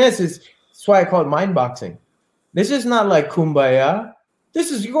 15 minutes that's why I call it mind boxing. This is not like Kumbaya.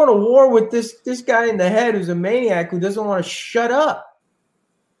 You're going to war with this guy in the head who's a maniac who doesn't want to shut up.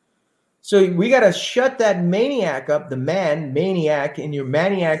 So we got to shut that maniac up, the maniac in your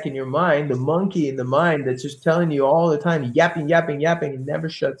mind, the monkey in the mind that's just telling you all the time, yapping, and never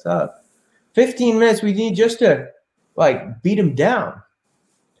shuts up. 15 minutes, we need just to beat him down.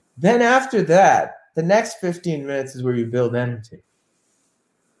 Then after that, the next 15 minutes is where you build energy.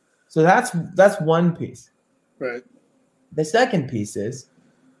 So that's one piece. Right. The second piece is,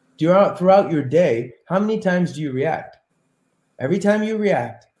 throughout your day, how many times do you react? Every time you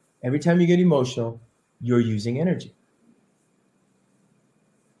react, every time you get emotional, you're using energy.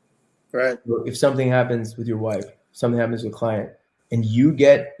 Right. If something happens with your wife, something happens with a client, and you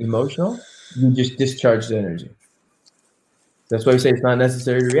get emotional, you just discharge the energy. That's why we say it's not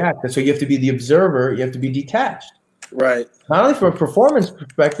necessary to react. That's why you have to be the observer. You have to be detached. Right. Not only from a performance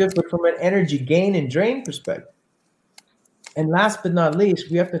perspective, but from an energy gain and drain perspective. And last but not least,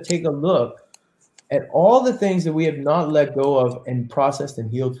 we have to take a look at all the things that we have not let go of and processed and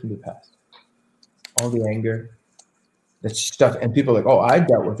healed from the past. All the anger, that stuff. And people are like, oh, I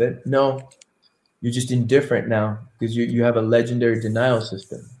dealt with it. No, you're just indifferent now because you have a legendary denial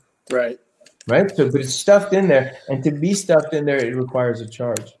system. Right. Right? So, but it's stuffed in there. And to be stuffed in there, it requires a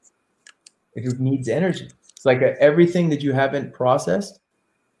charge. It needs energy. It's like everything that you haven't processed,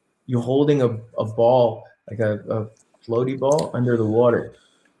 you're holding a ball, like a floaty ball under the water.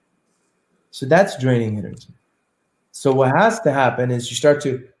 So that's draining energy. So what has to happen is you start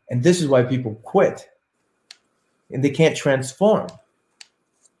to, and this is why people quit and they can't transform,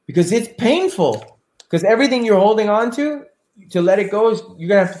 because it's painful, because everything you're holding on to let it go, you're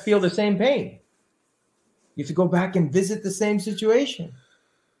going to have to feel the same pain. You have to go back and visit the same situation.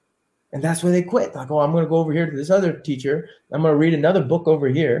 And that's why they quit. Like, oh, I'm going to go over here to this other teacher. I'm going to read another book over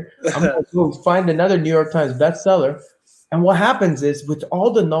here. I'm going to go find another New York Times bestseller. And what happens is, with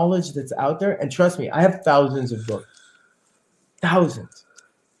all the knowledge that's out there, and trust me, I have thousands of books, thousands,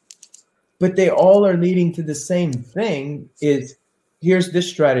 but they all are leading to the same thing: is here's this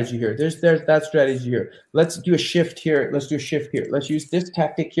strategy here, there's that strategy here. Let's do a shift here. Let's do a shift here. Let's use this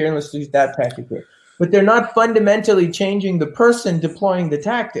tactic here, and let's use that tactic here. But they're not fundamentally changing the person deploying the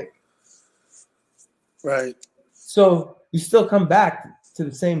tactic. Right. So you still come back to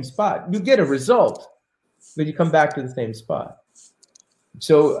the same spot. You get a result, but you come back to the same spot.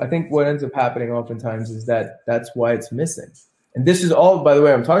 So I think what ends up happening oftentimes is that's why it's missing. And this is all, by the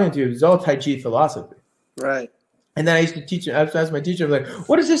way, I'm talking to you, it's all Tai Chi philosophy. Right. And then I used to teach, I used to ask my teacher, I'm like,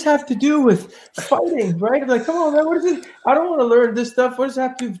 what does this have to do with fighting, right? I'm like, come on, man, what is this? I don't want to learn this stuff. What does it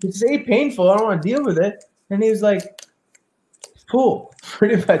have to do? It's painful. I don't want to deal with it. And he was like, cool,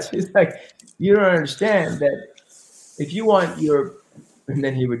 pretty much. He's like, you don't understand that if you want And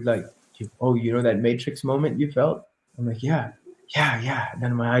then he would like, oh, you know that Matrix moment you felt? I'm like, yeah. And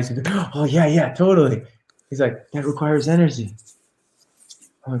then my eyes would go, oh, yeah, totally. He's like, that requires energy.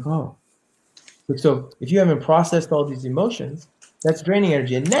 I'm like, oh. So if you haven't processed all these emotions, that's draining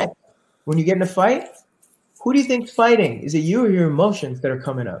energy. And next, when you get in a fight, who do you think's fighting? Is it you or your emotions that are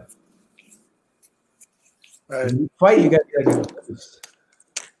coming up? Right. When you fight, you got to get a boost.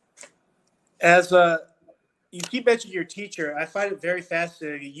 As you keep mentioning your teacher, I find it very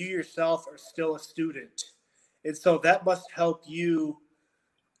fascinating. You yourself are still a student, and so that must help you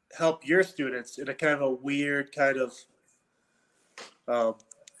help your students in a kind of a weird kind of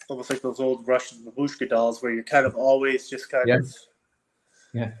almost like those old Russian babushka dolls, where you're kind of always just kind of.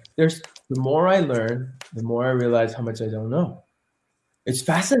 Yeah. The more I learn, the more I realize how much I don't know. It's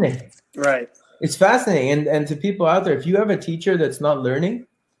fascinating. Right. It's fascinating. And to people out there, if you have a teacher that's not learning,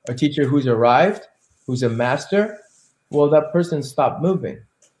 a teacher who's arrived, who's a master, well, that person stopped moving.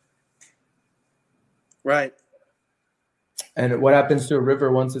 Right. And what happens to a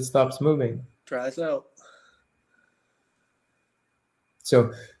river once it stops moving? Dries out.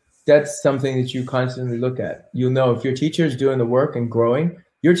 So that's something that you constantly look at. You'll know if your teacher is doing the work and growing,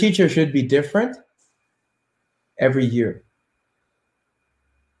 your teacher should be different every year.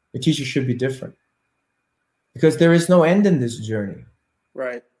 Your teacher should be different because there is no end in this journey.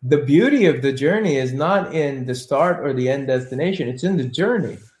 Right. The beauty of the journey is not in the start or the end destination. It's in the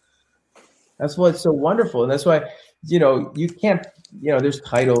journey. That's what's so wonderful. And that's why, you can't, there's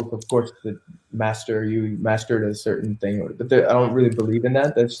titles, of course, the master, you mastered a certain thing, but I don't really believe in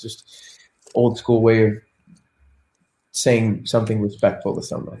that. That's just old school way of saying something respectful to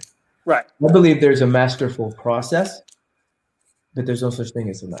somebody. Right. I believe there's a masterful process, but there's no such thing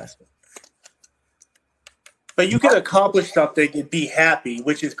as a master. But you can accomplish something and be happy,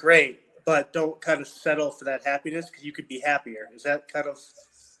 which is great, but don't kind of settle for that happiness because you could be happier. Is that kind of?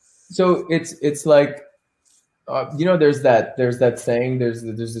 So it's like, there's that saying,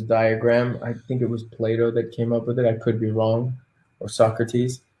 there's a diagram. I think it was Plato that came up with it. I could be wrong, or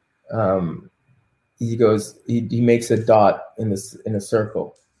Socrates. He goes, he makes a dot in a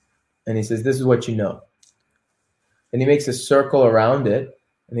circle, and he says, "This is what you know." And he makes a circle around it,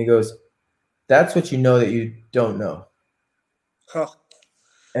 and he goes, "That's what you know that you don't know." Huh.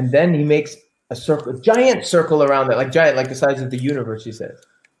 And then he makes a giant circle around it, like the size of the universe. He says,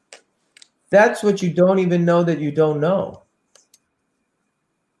 "That's what you don't even know that you don't know."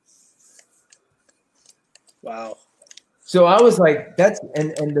 Wow. So I was like,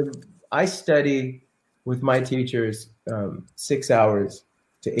 I study with my teachers 6 hours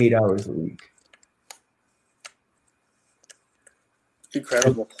to 8 hours a week.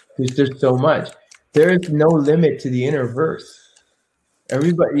 Incredible. Because there's so much. There is no limit to the inner verse.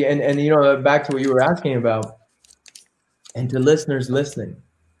 Everybody, and back to what you were asking about, and to listeners listening.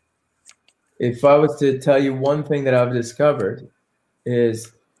 If I was to tell you one thing that I've discovered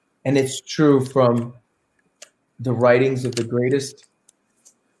is, and it's true from the writings of the greatest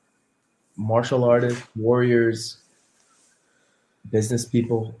martial artists, warriors, business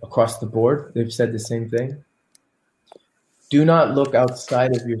people across the board, they've said the same thing. Do not look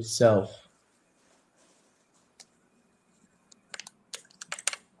outside of yourself.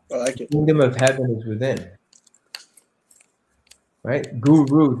 I like it. The kingdom of heaven is within. Right?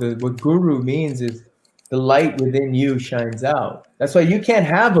 Guru, what guru means is the light within you shines out. That's why you can't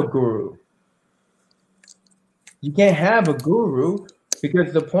have a guru. You can't have a guru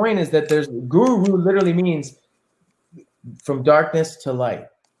because the point is that guru literally means from darkness to light.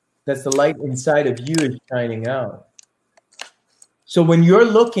 That's the light inside of you is shining out. So when you're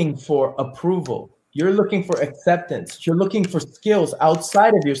looking for approval, you're looking for acceptance, you're looking for skills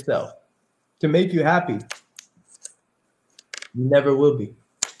outside of yourself to make you happy, you never will be.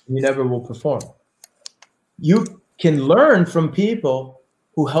 You never will perform. You can learn from people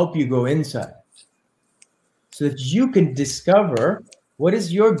who help you go inside so that you can discover what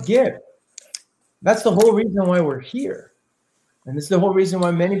is your gift. That's the whole reason why we're here. And this is the whole reason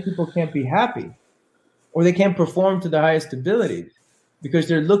why many people can't be happy or they can't perform to the highest abilities because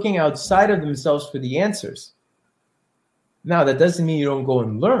they're looking outside of themselves for the answers. Now, that doesn't mean you don't go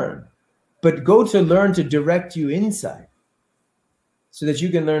and learn, but go to learn to direct you inside so that you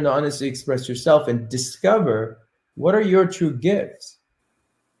can learn to honestly express yourself and discover what are your true gifts.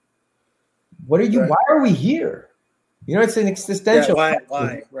 What are you? Right. Why are we here? It's an existential. Yeah,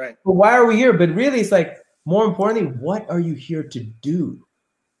 why? Right. But why are we here? But really, it's like, more importantly, what are you here to do?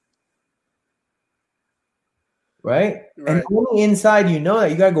 Right? And only inside you know that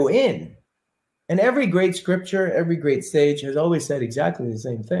you got to go in. And every great scripture, every great sage has always said exactly the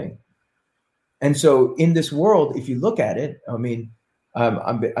same thing. And so in this world, if you look at it,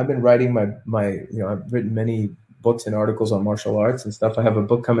 I've been writing I've written many books and articles on martial arts and stuff. I have a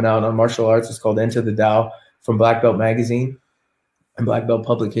book coming out on martial arts. It's called Enter the Tao from Black Belt Magazine and Black Belt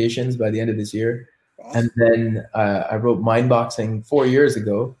Publications by the end of this year. Awesome. And then I wrote Mind Boxing 4 years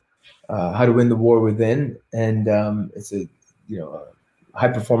ago, How to Win the War Within. And it's a high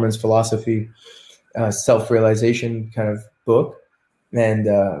performance philosophy, self-realization kind of book. And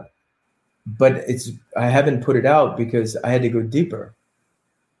but I haven't put it out because I had to go deeper.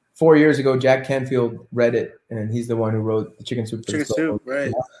 4 years ago, Jack Canfield read it, and he's the one who wrote the Chicken Soup. Chicken Soup,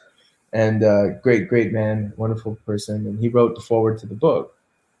 right? And great man, wonderful person, and he wrote the foreword to the book.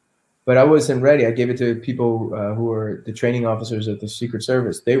 But I wasn't ready. I gave it to people who were the training officers at the Secret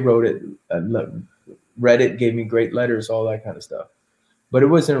Service. They wrote it, read it, gave me great letters, all that kind of stuff. But it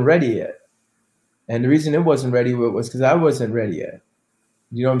wasn't ready yet. And the reason it wasn't ready was because I wasn't ready yet.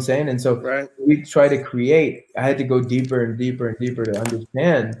 You know what I'm saying? And so we try to create. I had to go deeper and deeper and deeper to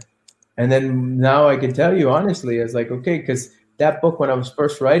understand. And then now I can tell you honestly, I was like, okay, because that book, when I was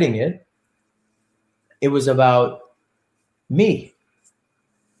first writing it, it was about me.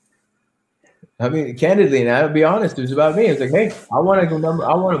 I mean, candidly, and I'll be honest, it was about me. It was like, hey, I want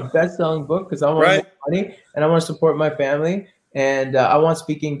a best-selling book because I want money and I want to support my family and I want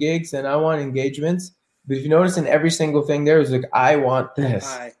speaking gigs and I want engagements. But if you notice in every single thing there, it was like, I want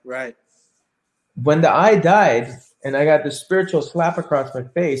this. Right. When the I died and I got the spiritual slap across my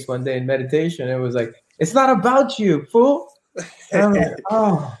face one day in meditation, it was like, it's not about you, fool. And I'm like,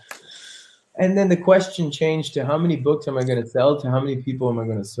 oh. And then the question changed to how many books am I going to sell to how many people am I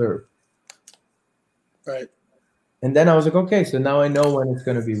going to serve? Right. And then I was like, okay, so now I know when it's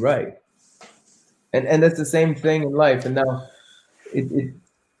going to be right. And that's the same thing in life. And now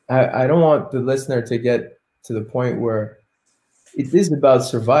I don't want the listener to get to the point where it is about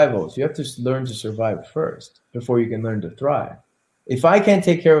survival. So you have to learn to survive first before you can learn to thrive. If I can't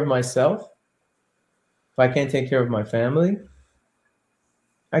take care of myself, if I can't take care of my family,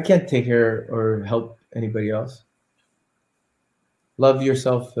 I can't take care or help anybody else. Love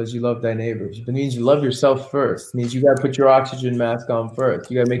yourself as you love thy neighbors. It means you love yourself first. It means you got to put your oxygen mask on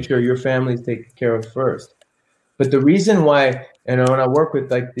first. You got to make sure your family's taken care of first. But the reason why, when I work with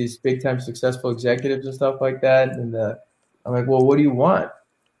like these big time successful executives and stuff like that, and I'm like, well, what do you want?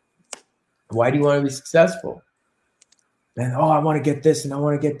 Why do you want to be successful? And I want to get this and I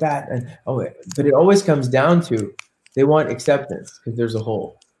want to get that. And but it always comes down to they want acceptance because there's a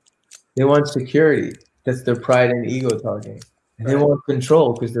hole. They want security. That's their pride and ego talking. And they want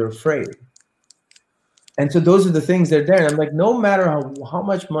control because they're afraid. And so those are the things that are there. And I'm like, no matter how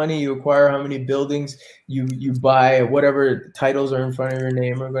much money you acquire, how many buildings you buy, whatever titles are in front of your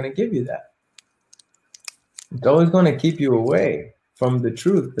name are going to give you that. It's always going to keep you away from the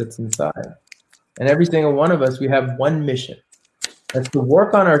truth that's inside. And every single one of us, we have one mission. That's to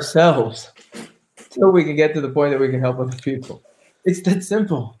work on ourselves till we can get to the point that we can help other people. It's that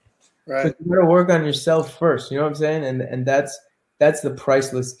simple. Right. But you got to work on yourself first. You know what I'm saying? And that's the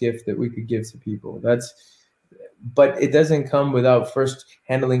priceless gift that we could give to people. But it doesn't come without first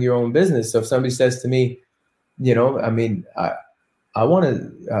handling your own business. So if somebody says to me, I want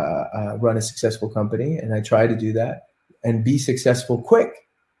to run a successful company, and I try to do that and be successful quick.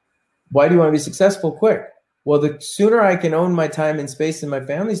 Why do you want to be successful quick? Well, the sooner I can own my time and space and my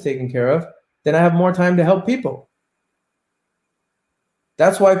family's taken care of, then I have more time to help people.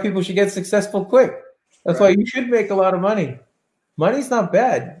 That's why people should get successful quick. That's why you should make a lot of money. Money's not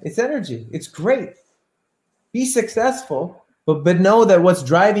bad. It's energy. It's great. Be successful, but know that what's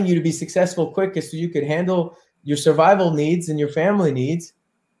driving you to be successful quick is so you could handle your survival needs and your family needs,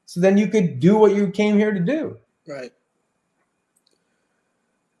 so then you could do what you came here to do. Right.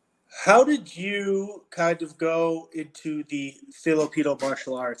 How did you kind of go into the Filipino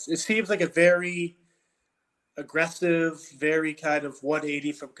martial arts? It seems like a very aggressive, very kind of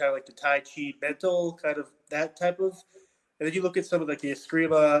 180 from kind of like the Tai Chi mental, kind of that type of. And then you look at some of like the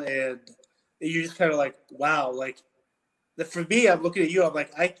Eskrima, and you're just kind of like, wow. Like, for me, I'm looking at you, I'm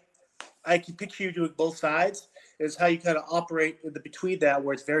like, I can picture you doing both sides. It's how you kind of operate in the between that,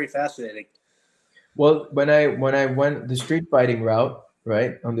 where it's very fascinating. Well, when I went the street fighting route,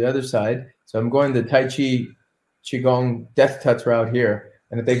 right, on the other side, so I'm going the Tai Chi, Qigong, Death Touch route here.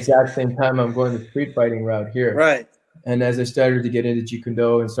 And at the exact same time, I'm going the street fighting route here. Right. And as I started to get into Jeet Kune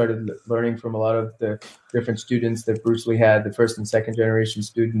Do and started learning from a lot of the different students that Bruce Lee had, the first and second generation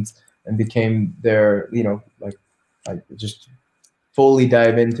students, and became their, I just fully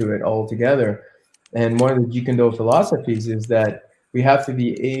dive into it all together. And one of the Jeet Kune Do philosophies is that we have to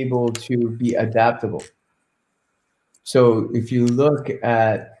be able to be adaptable. So if you look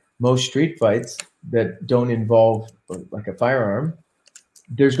at most street fights that don't involve like a firearm,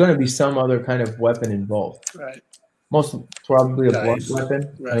 there's going to be some other kind of weapon involved. Right. Most probably a Knife. blunt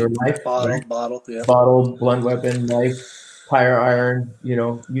weapon, Right. or a knife, Bottle. Yeah. bottle, blunt weapon, knife, tire iron, you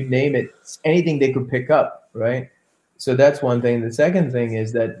name it, anything they could pick up, right? So that's one thing. The second thing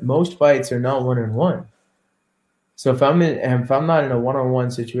is that most fights are not one-on-one. So if I'm not in a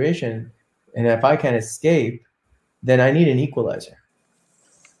one-on-one situation, and if I can escape, then I need an equalizer.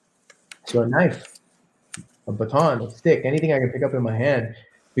 So a knife, a baton, a stick, anything I can pick up in my hand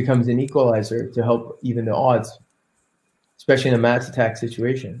becomes an equalizer to help even the odds, especially in a mass attack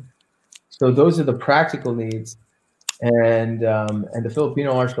situation. So those are the practical needs, and the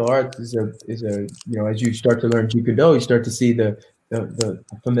Filipino martial arts is a as you start to learn Jiu-Jitsu, you start to see the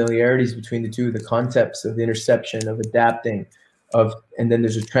familiarities between the two, the concepts of interception, of adapting, and then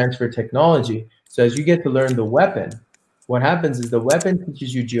there's a transfer technology. So as you get to learn the weapon, what happens is the weapon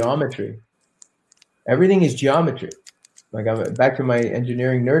teaches you geometry. Everything is geometry. Like I'm back to my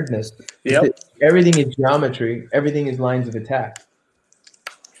engineering nerdness. Yep. Everything is geometry. Everything is lines of attack.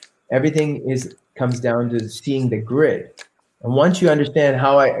 Everything comes down to seeing the grid. And once you understand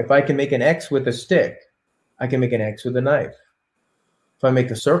if I can make an X with a stick, I can make an X with a knife. If I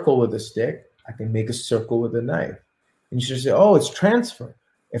make a circle with a stick, I can make a circle with a knife. And you should say, oh, it's transfer.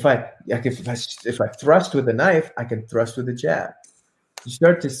 If I thrust with a knife, I can thrust with a jab. You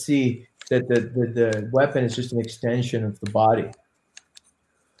start to see that the weapon is just an extension of the body.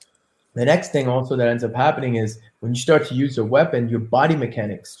 The next thing also that ends up happening is when you start to use a weapon, your body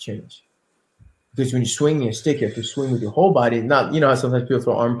mechanics change. Because when you're swinging a stick, you have to swing with your whole body. Not, how sometimes people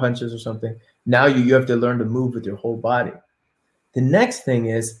throw arm punches or something. Now you have to learn to move with your whole body. The next thing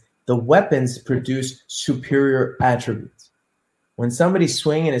is the weapons produce superior attributes. When somebody's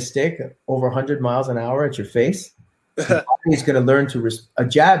swinging a stick over 100 miles an hour at your face, the body is going to learn a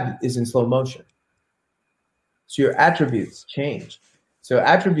jab is in slow motion. So your attributes change. So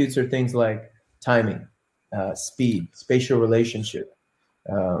attributes are things like timing, speed, spatial relationship,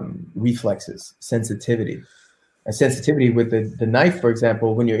 reflexes, sensitivity. A sensitivity with the knife, for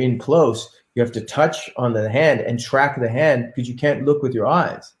example, when you're in close, you have to touch on the hand and track the hand because you can't look with your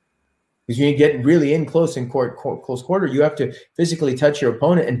eyes. Because when you get really in close close quarter, you have to physically touch your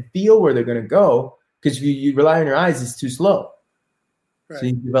opponent and feel where they're going to go. Because if you rely on your eyes, it's too slow. Right. So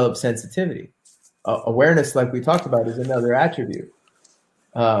you develop sensitivity. Awareness, like we talked about, is another attribute.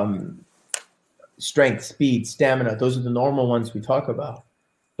 Strength, speed, stamina, those are the normal ones we talk about.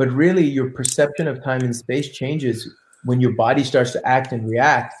 But really, your perception of time and space changes when your body starts to act and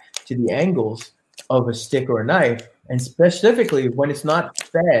react to the angles of a stick or a knife, and specifically when it's not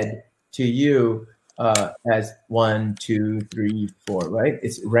fed to you as 1, 2, 3, 4, right?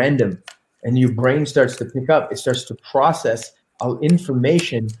 It's random. And your brain starts to pick up, it starts to process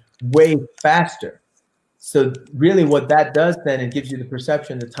information way faster. So really what that does then, it gives you the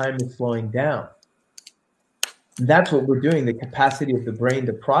perception that time is slowing down. And that's what we're doing, the capacity of the brain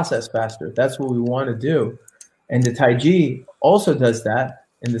to process faster. That's what we want to do. And the Tai Chi also does that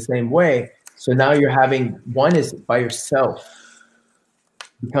in the same way. So now you're having, one is by yourself,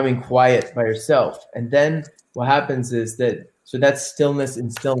 becoming quiet by yourself. And then what happens is so that's stillness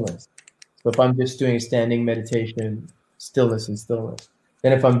in stillness. So if I'm just doing a standing meditation, stillness and stillness.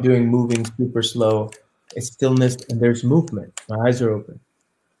 Then if I'm doing moving super slow, it's stillness and there's movement. My eyes are open.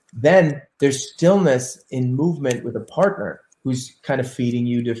 Then there's stillness in movement with a partner who's kind of feeding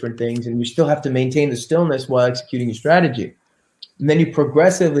you different things, and you still have to maintain the stillness while executing your strategy. And then you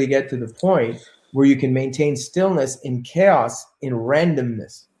progressively get to the point where you can maintain stillness in chaos, in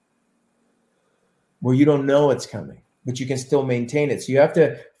randomness, where you don't know it's coming, but you can still maintain it. So you have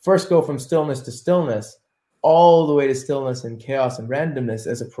to first go from stillness to stillness, all the way to stillness and chaos and randomness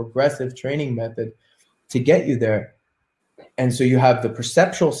as a progressive training method to get you there. And so you have the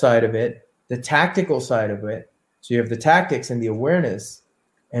perceptual side of it, the tactical side of it. So you have the tactics and the awareness,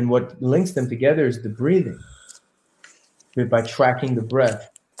 and what links them together is the breathing. By tracking the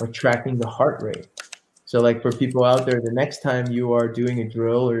breath or tracking the heart rate. So like for people out there, the next time you are doing a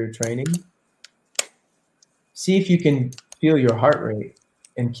drill or you're training, see if you can feel your heart rate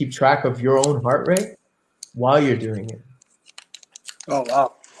and keep track of your own heart rate while you're doing it. Oh,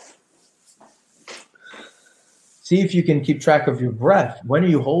 wow. See if you can keep track of your breath. When are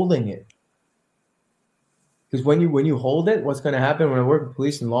you holding it? Because when you hold it, what's going to happen when I work with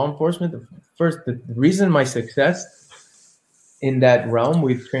police and law enforcement, the reason my success in that realm,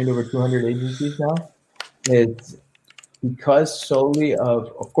 we've trained over 200 agencies now, is because solely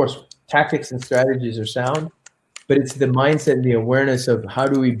of course, tactics and strategies are sound, but it's the mindset and the awareness of how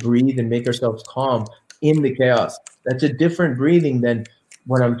do we breathe and make ourselves calm in the chaos. That's a different breathing than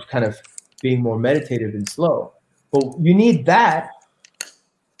when I'm kind of being more meditative and slow. But you need that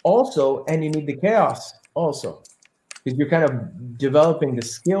also, and you need the chaos also, because you're kind of developing the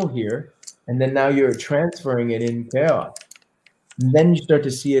skill here, and then now you're transferring it in chaos. And then you start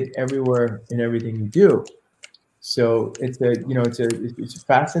to see it everywhere in everything you do. So it's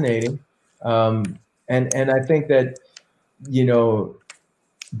fascinating, and I think that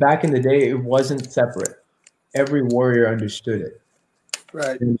back in the day it wasn't separate. Every warrior understood it.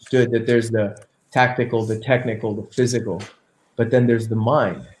 Right. They understood that there's the tactical, the technical, the physical, but then there's the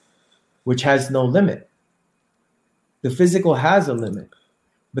mind, which has no limit. The physical has a limit,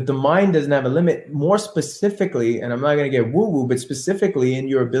 but the mind doesn't have a limit. More specifically, and I'm not going to get woo-woo, but specifically in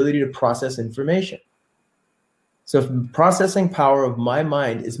your ability to process information. So if the processing power of my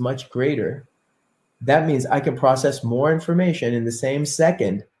mind is much greater, that means I can process more information in the same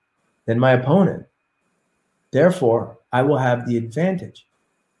second than my opponent. Therefore, I will have the advantage.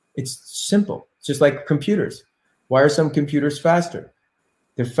 It's simple. It's just like computers. Why are some computers faster?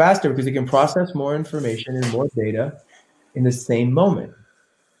 They're faster because they can process more information and more data in the same moment.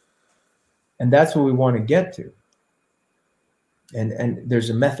 And that's what we want to get to. And there's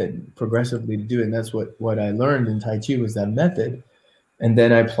a method progressively to do it. And that's what I learned in Tai Chi was that method. And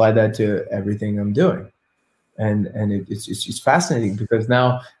then I apply that to everything I'm doing. And it's fascinating because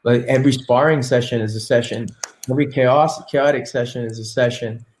now, like, every sparring session is a session, every chaotic session is a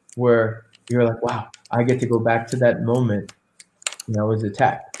session where you're like, wow, I get to go back to that moment when I was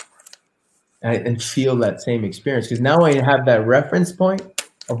attacked and feel that same experience. Because now I have that reference point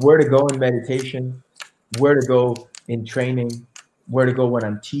of where to go in meditation, where to go in training, where to go when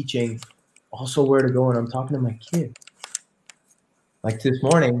I'm teaching, also where to go when I'm talking to my kids. Like this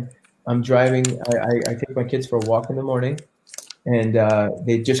morning, I'm driving. I take my kids for a walk in the morning, and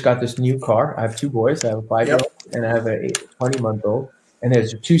they just got this new car. I have two boys. I have a 5-year-old and I have a 20-month-old. And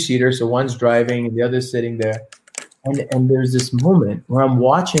there's a 2-seater, so one's driving and the other's sitting there. And there's this moment where I'm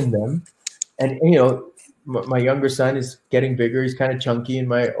watching them, and my younger son is getting bigger. He's kind of chunky, and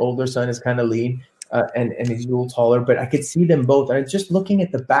my older son is kind of lean, and he's a little taller. But I could see them both, and I'm just looking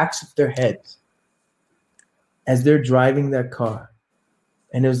at the backs of their heads as they're driving that car.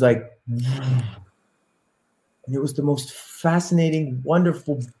 And it was like, and it was the most fascinating,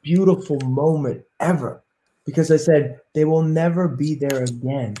 wonderful, beautiful moment ever, because I said, they will never be there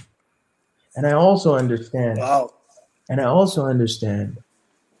again. And I also understand. Wow. And I also understand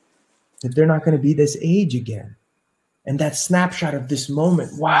that they're not going to be this age again. And that snapshot of this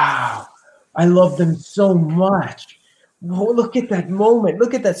moment, wow, I love them so much. Whoa, look at that moment.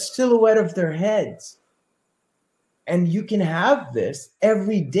 Look at that silhouette of their heads. And you can have this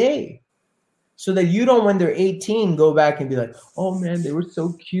every day so that you don't, when they're 18, go back and be like, oh man, they were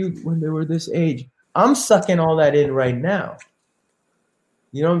so cute when they were this age. I'm sucking all that in right now.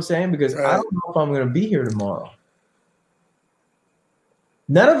 You know what I'm saying? Because I don't know if I'm going to be here tomorrow.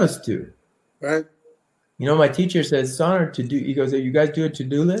 None of us do. Right. My teacher says, Sonner, to-do. He goes, you guys do a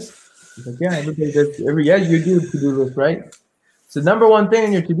to-do list? He's like, yeah, everybody does. You do a to-do list, right? So number one thing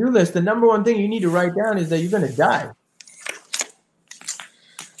on your to-do list, the number one thing you need to write down is that you're going to die.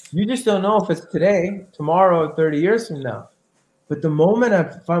 You just don't know if it's today, tomorrow, 30 years from now. But the moment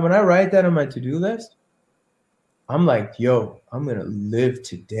when I write that on my to-do list, I'm like, yo, I'm going to live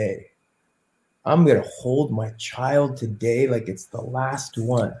today. I'm going to hold my child today like it's the last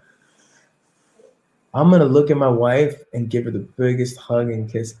one. I'm going to look at my wife and give her the biggest hug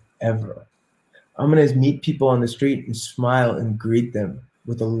and kiss ever. I'm going to meet people on the street and smile and greet them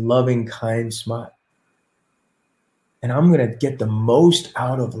with a loving, kind smile. And I'm going to get the most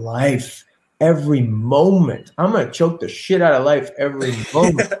out of life every moment. I'm going to choke the shit out of life every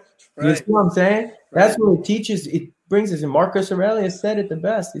moment. Right. You see what I'm saying? That's what it teaches. It brings us. And Marcus Aurelius said it the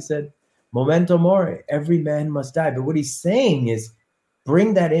best. He said, memento mori, every man must die. But what he's saying is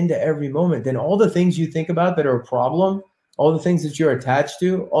bring that into every moment. Then all the things you think about that are a problem, all the things that you're attached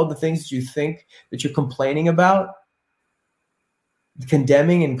to, all the things that you think that you're complaining about,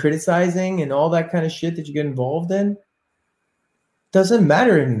 condemning and criticizing and all that kind of shit that you get involved in, doesn't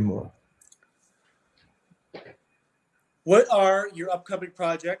matter anymore. What are your upcoming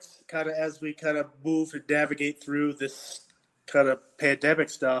projects, kind of as we kind of move and navigate through this kind of pandemic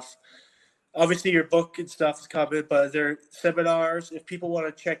stuff? Obviously, your book and stuff is coming, but are there seminars? If people want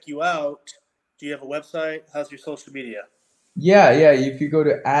to check you out, do you have a website? How's your social media? Yeah. If you go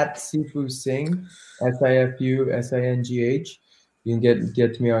to @Sifu Singh, SIFU SINGH, you can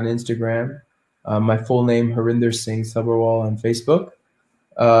get to me on Instagram. My full name, Harinder Singh Sabharwal, on Facebook.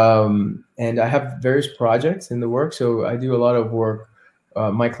 And I have various projects in the work. So I do a lot of work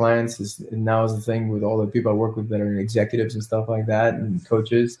my clients now is the thing with all the people I work with that are executives and stuff like that, and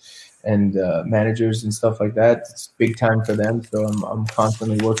coaches and managers and stuff like that. It's big time for them. So I'm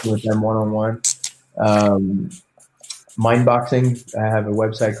constantly working with them one-on-one. Mindboxing, I have a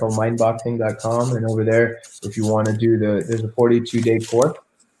website called mindboxing.com, and over there, if you want to do there's a 42-day course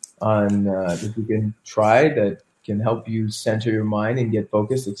on that you can try that can help you center your mind and get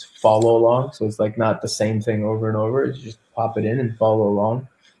focused. It's follow along, so it's like not the same thing over and over. You just pop it in and follow along.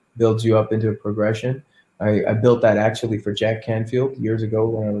 Builds you up into a progression. I built that actually for Jack Canfield years ago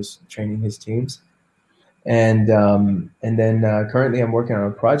when I was training his teams. And then currently I'm working on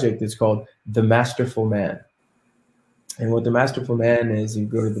a project that's called The Masterful Man. And what The Masterful Man is, you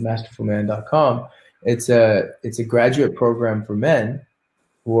go to themasterfulman.com. It's a graduate program for men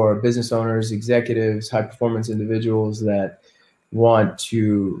who are business owners, executives, high performance individuals that want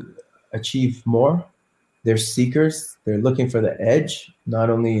to achieve more. They're seekers. They're looking for the edge,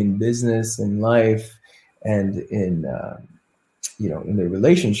 not only in business and life and in their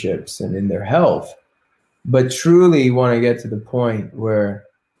relationships and in their health, but truly want to get to the point where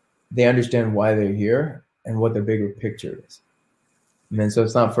they understand why they're here and what the bigger picture is. And so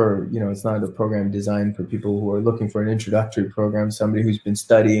it's not it's not a program designed for people who are looking for an introductory program, somebody who's been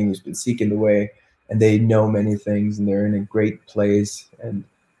studying, who's been seeking the way, and they know many things and they're in a great place,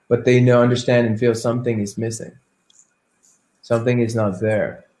 but they understand and feel something is missing. Something is not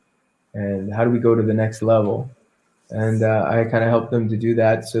there. And how do we go to the next level? And I kind of help them to do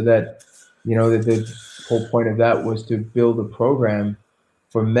that, so that, the whole point of that was to build a program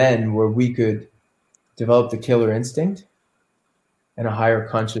for men where we could develop the killer instinct and a higher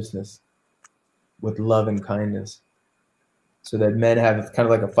consciousness with love and kindness, so that men have kind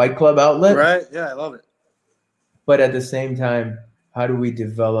of like a Fight Club outlet. Right. Yeah, I love it. But at the same time, how do we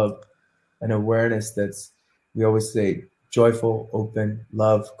develop an awareness that's, we always say, joyful, open,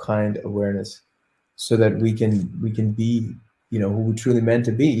 love, kind awareness, so that we can be, who we truly meant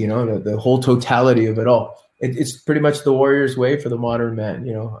to be, the whole totality of it all. It's pretty much the warrior's way for the modern man,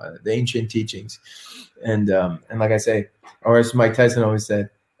 the ancient teachings. And like I say, or as Mike Tyson always said,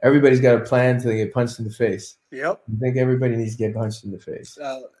 everybody's got a plan until they get punched in the face. Yep. I think everybody needs to get punched in the face.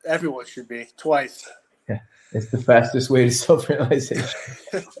 Everyone should be, twice. Yeah, it's the fastest way to self-realization.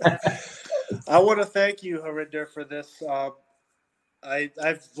 I want to thank you, Harinder, for this.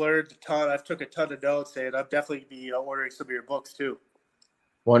 I've learned a ton. I've took a ton of notes, and I'm definitely be ordering some of your books too.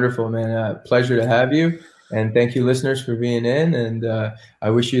 Wonderful, man. Pleasure to have you. And thank you, listeners, for being in. And I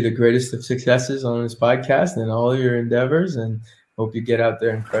wish you the greatest of successes on this podcast and all your endeavors, and hope you get out there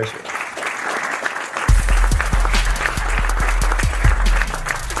and crush it.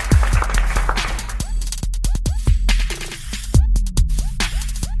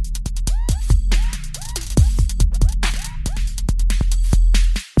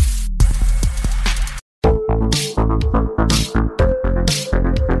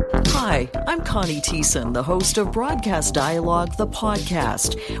 Connie Thiessen, the host of Broadcast Dialogue, the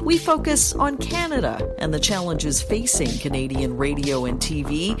podcast. We focus on Canada and the challenges facing Canadian radio and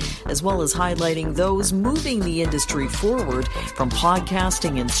TV, as well as highlighting those moving the industry forward from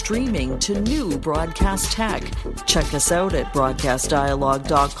podcasting and streaming to new broadcast tech. Check us out at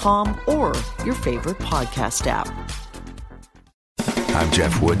broadcastdialogue.com or your favorite podcast app. I'm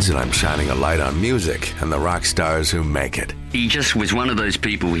Jeff Woods, and I'm shining a light on music and the rock stars who make it. He just was one of those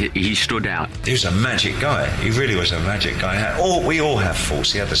people, he stood out. He was a magic guy. He really was a magic guy. We all have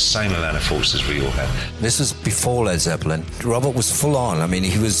faults. He had the same amount of faults as we all had. This was before Led Zeppelin. Robert was full on. I mean,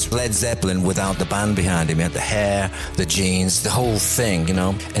 he was Led Zeppelin without the band behind him. He had the hair, the jeans, the whole thing,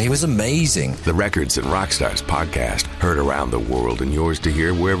 and he was amazing. The Records and Rockstars podcast, heard around the world and yours to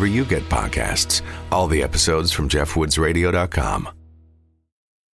hear wherever you get podcasts. All the episodes from JeffWoodsRadio.com.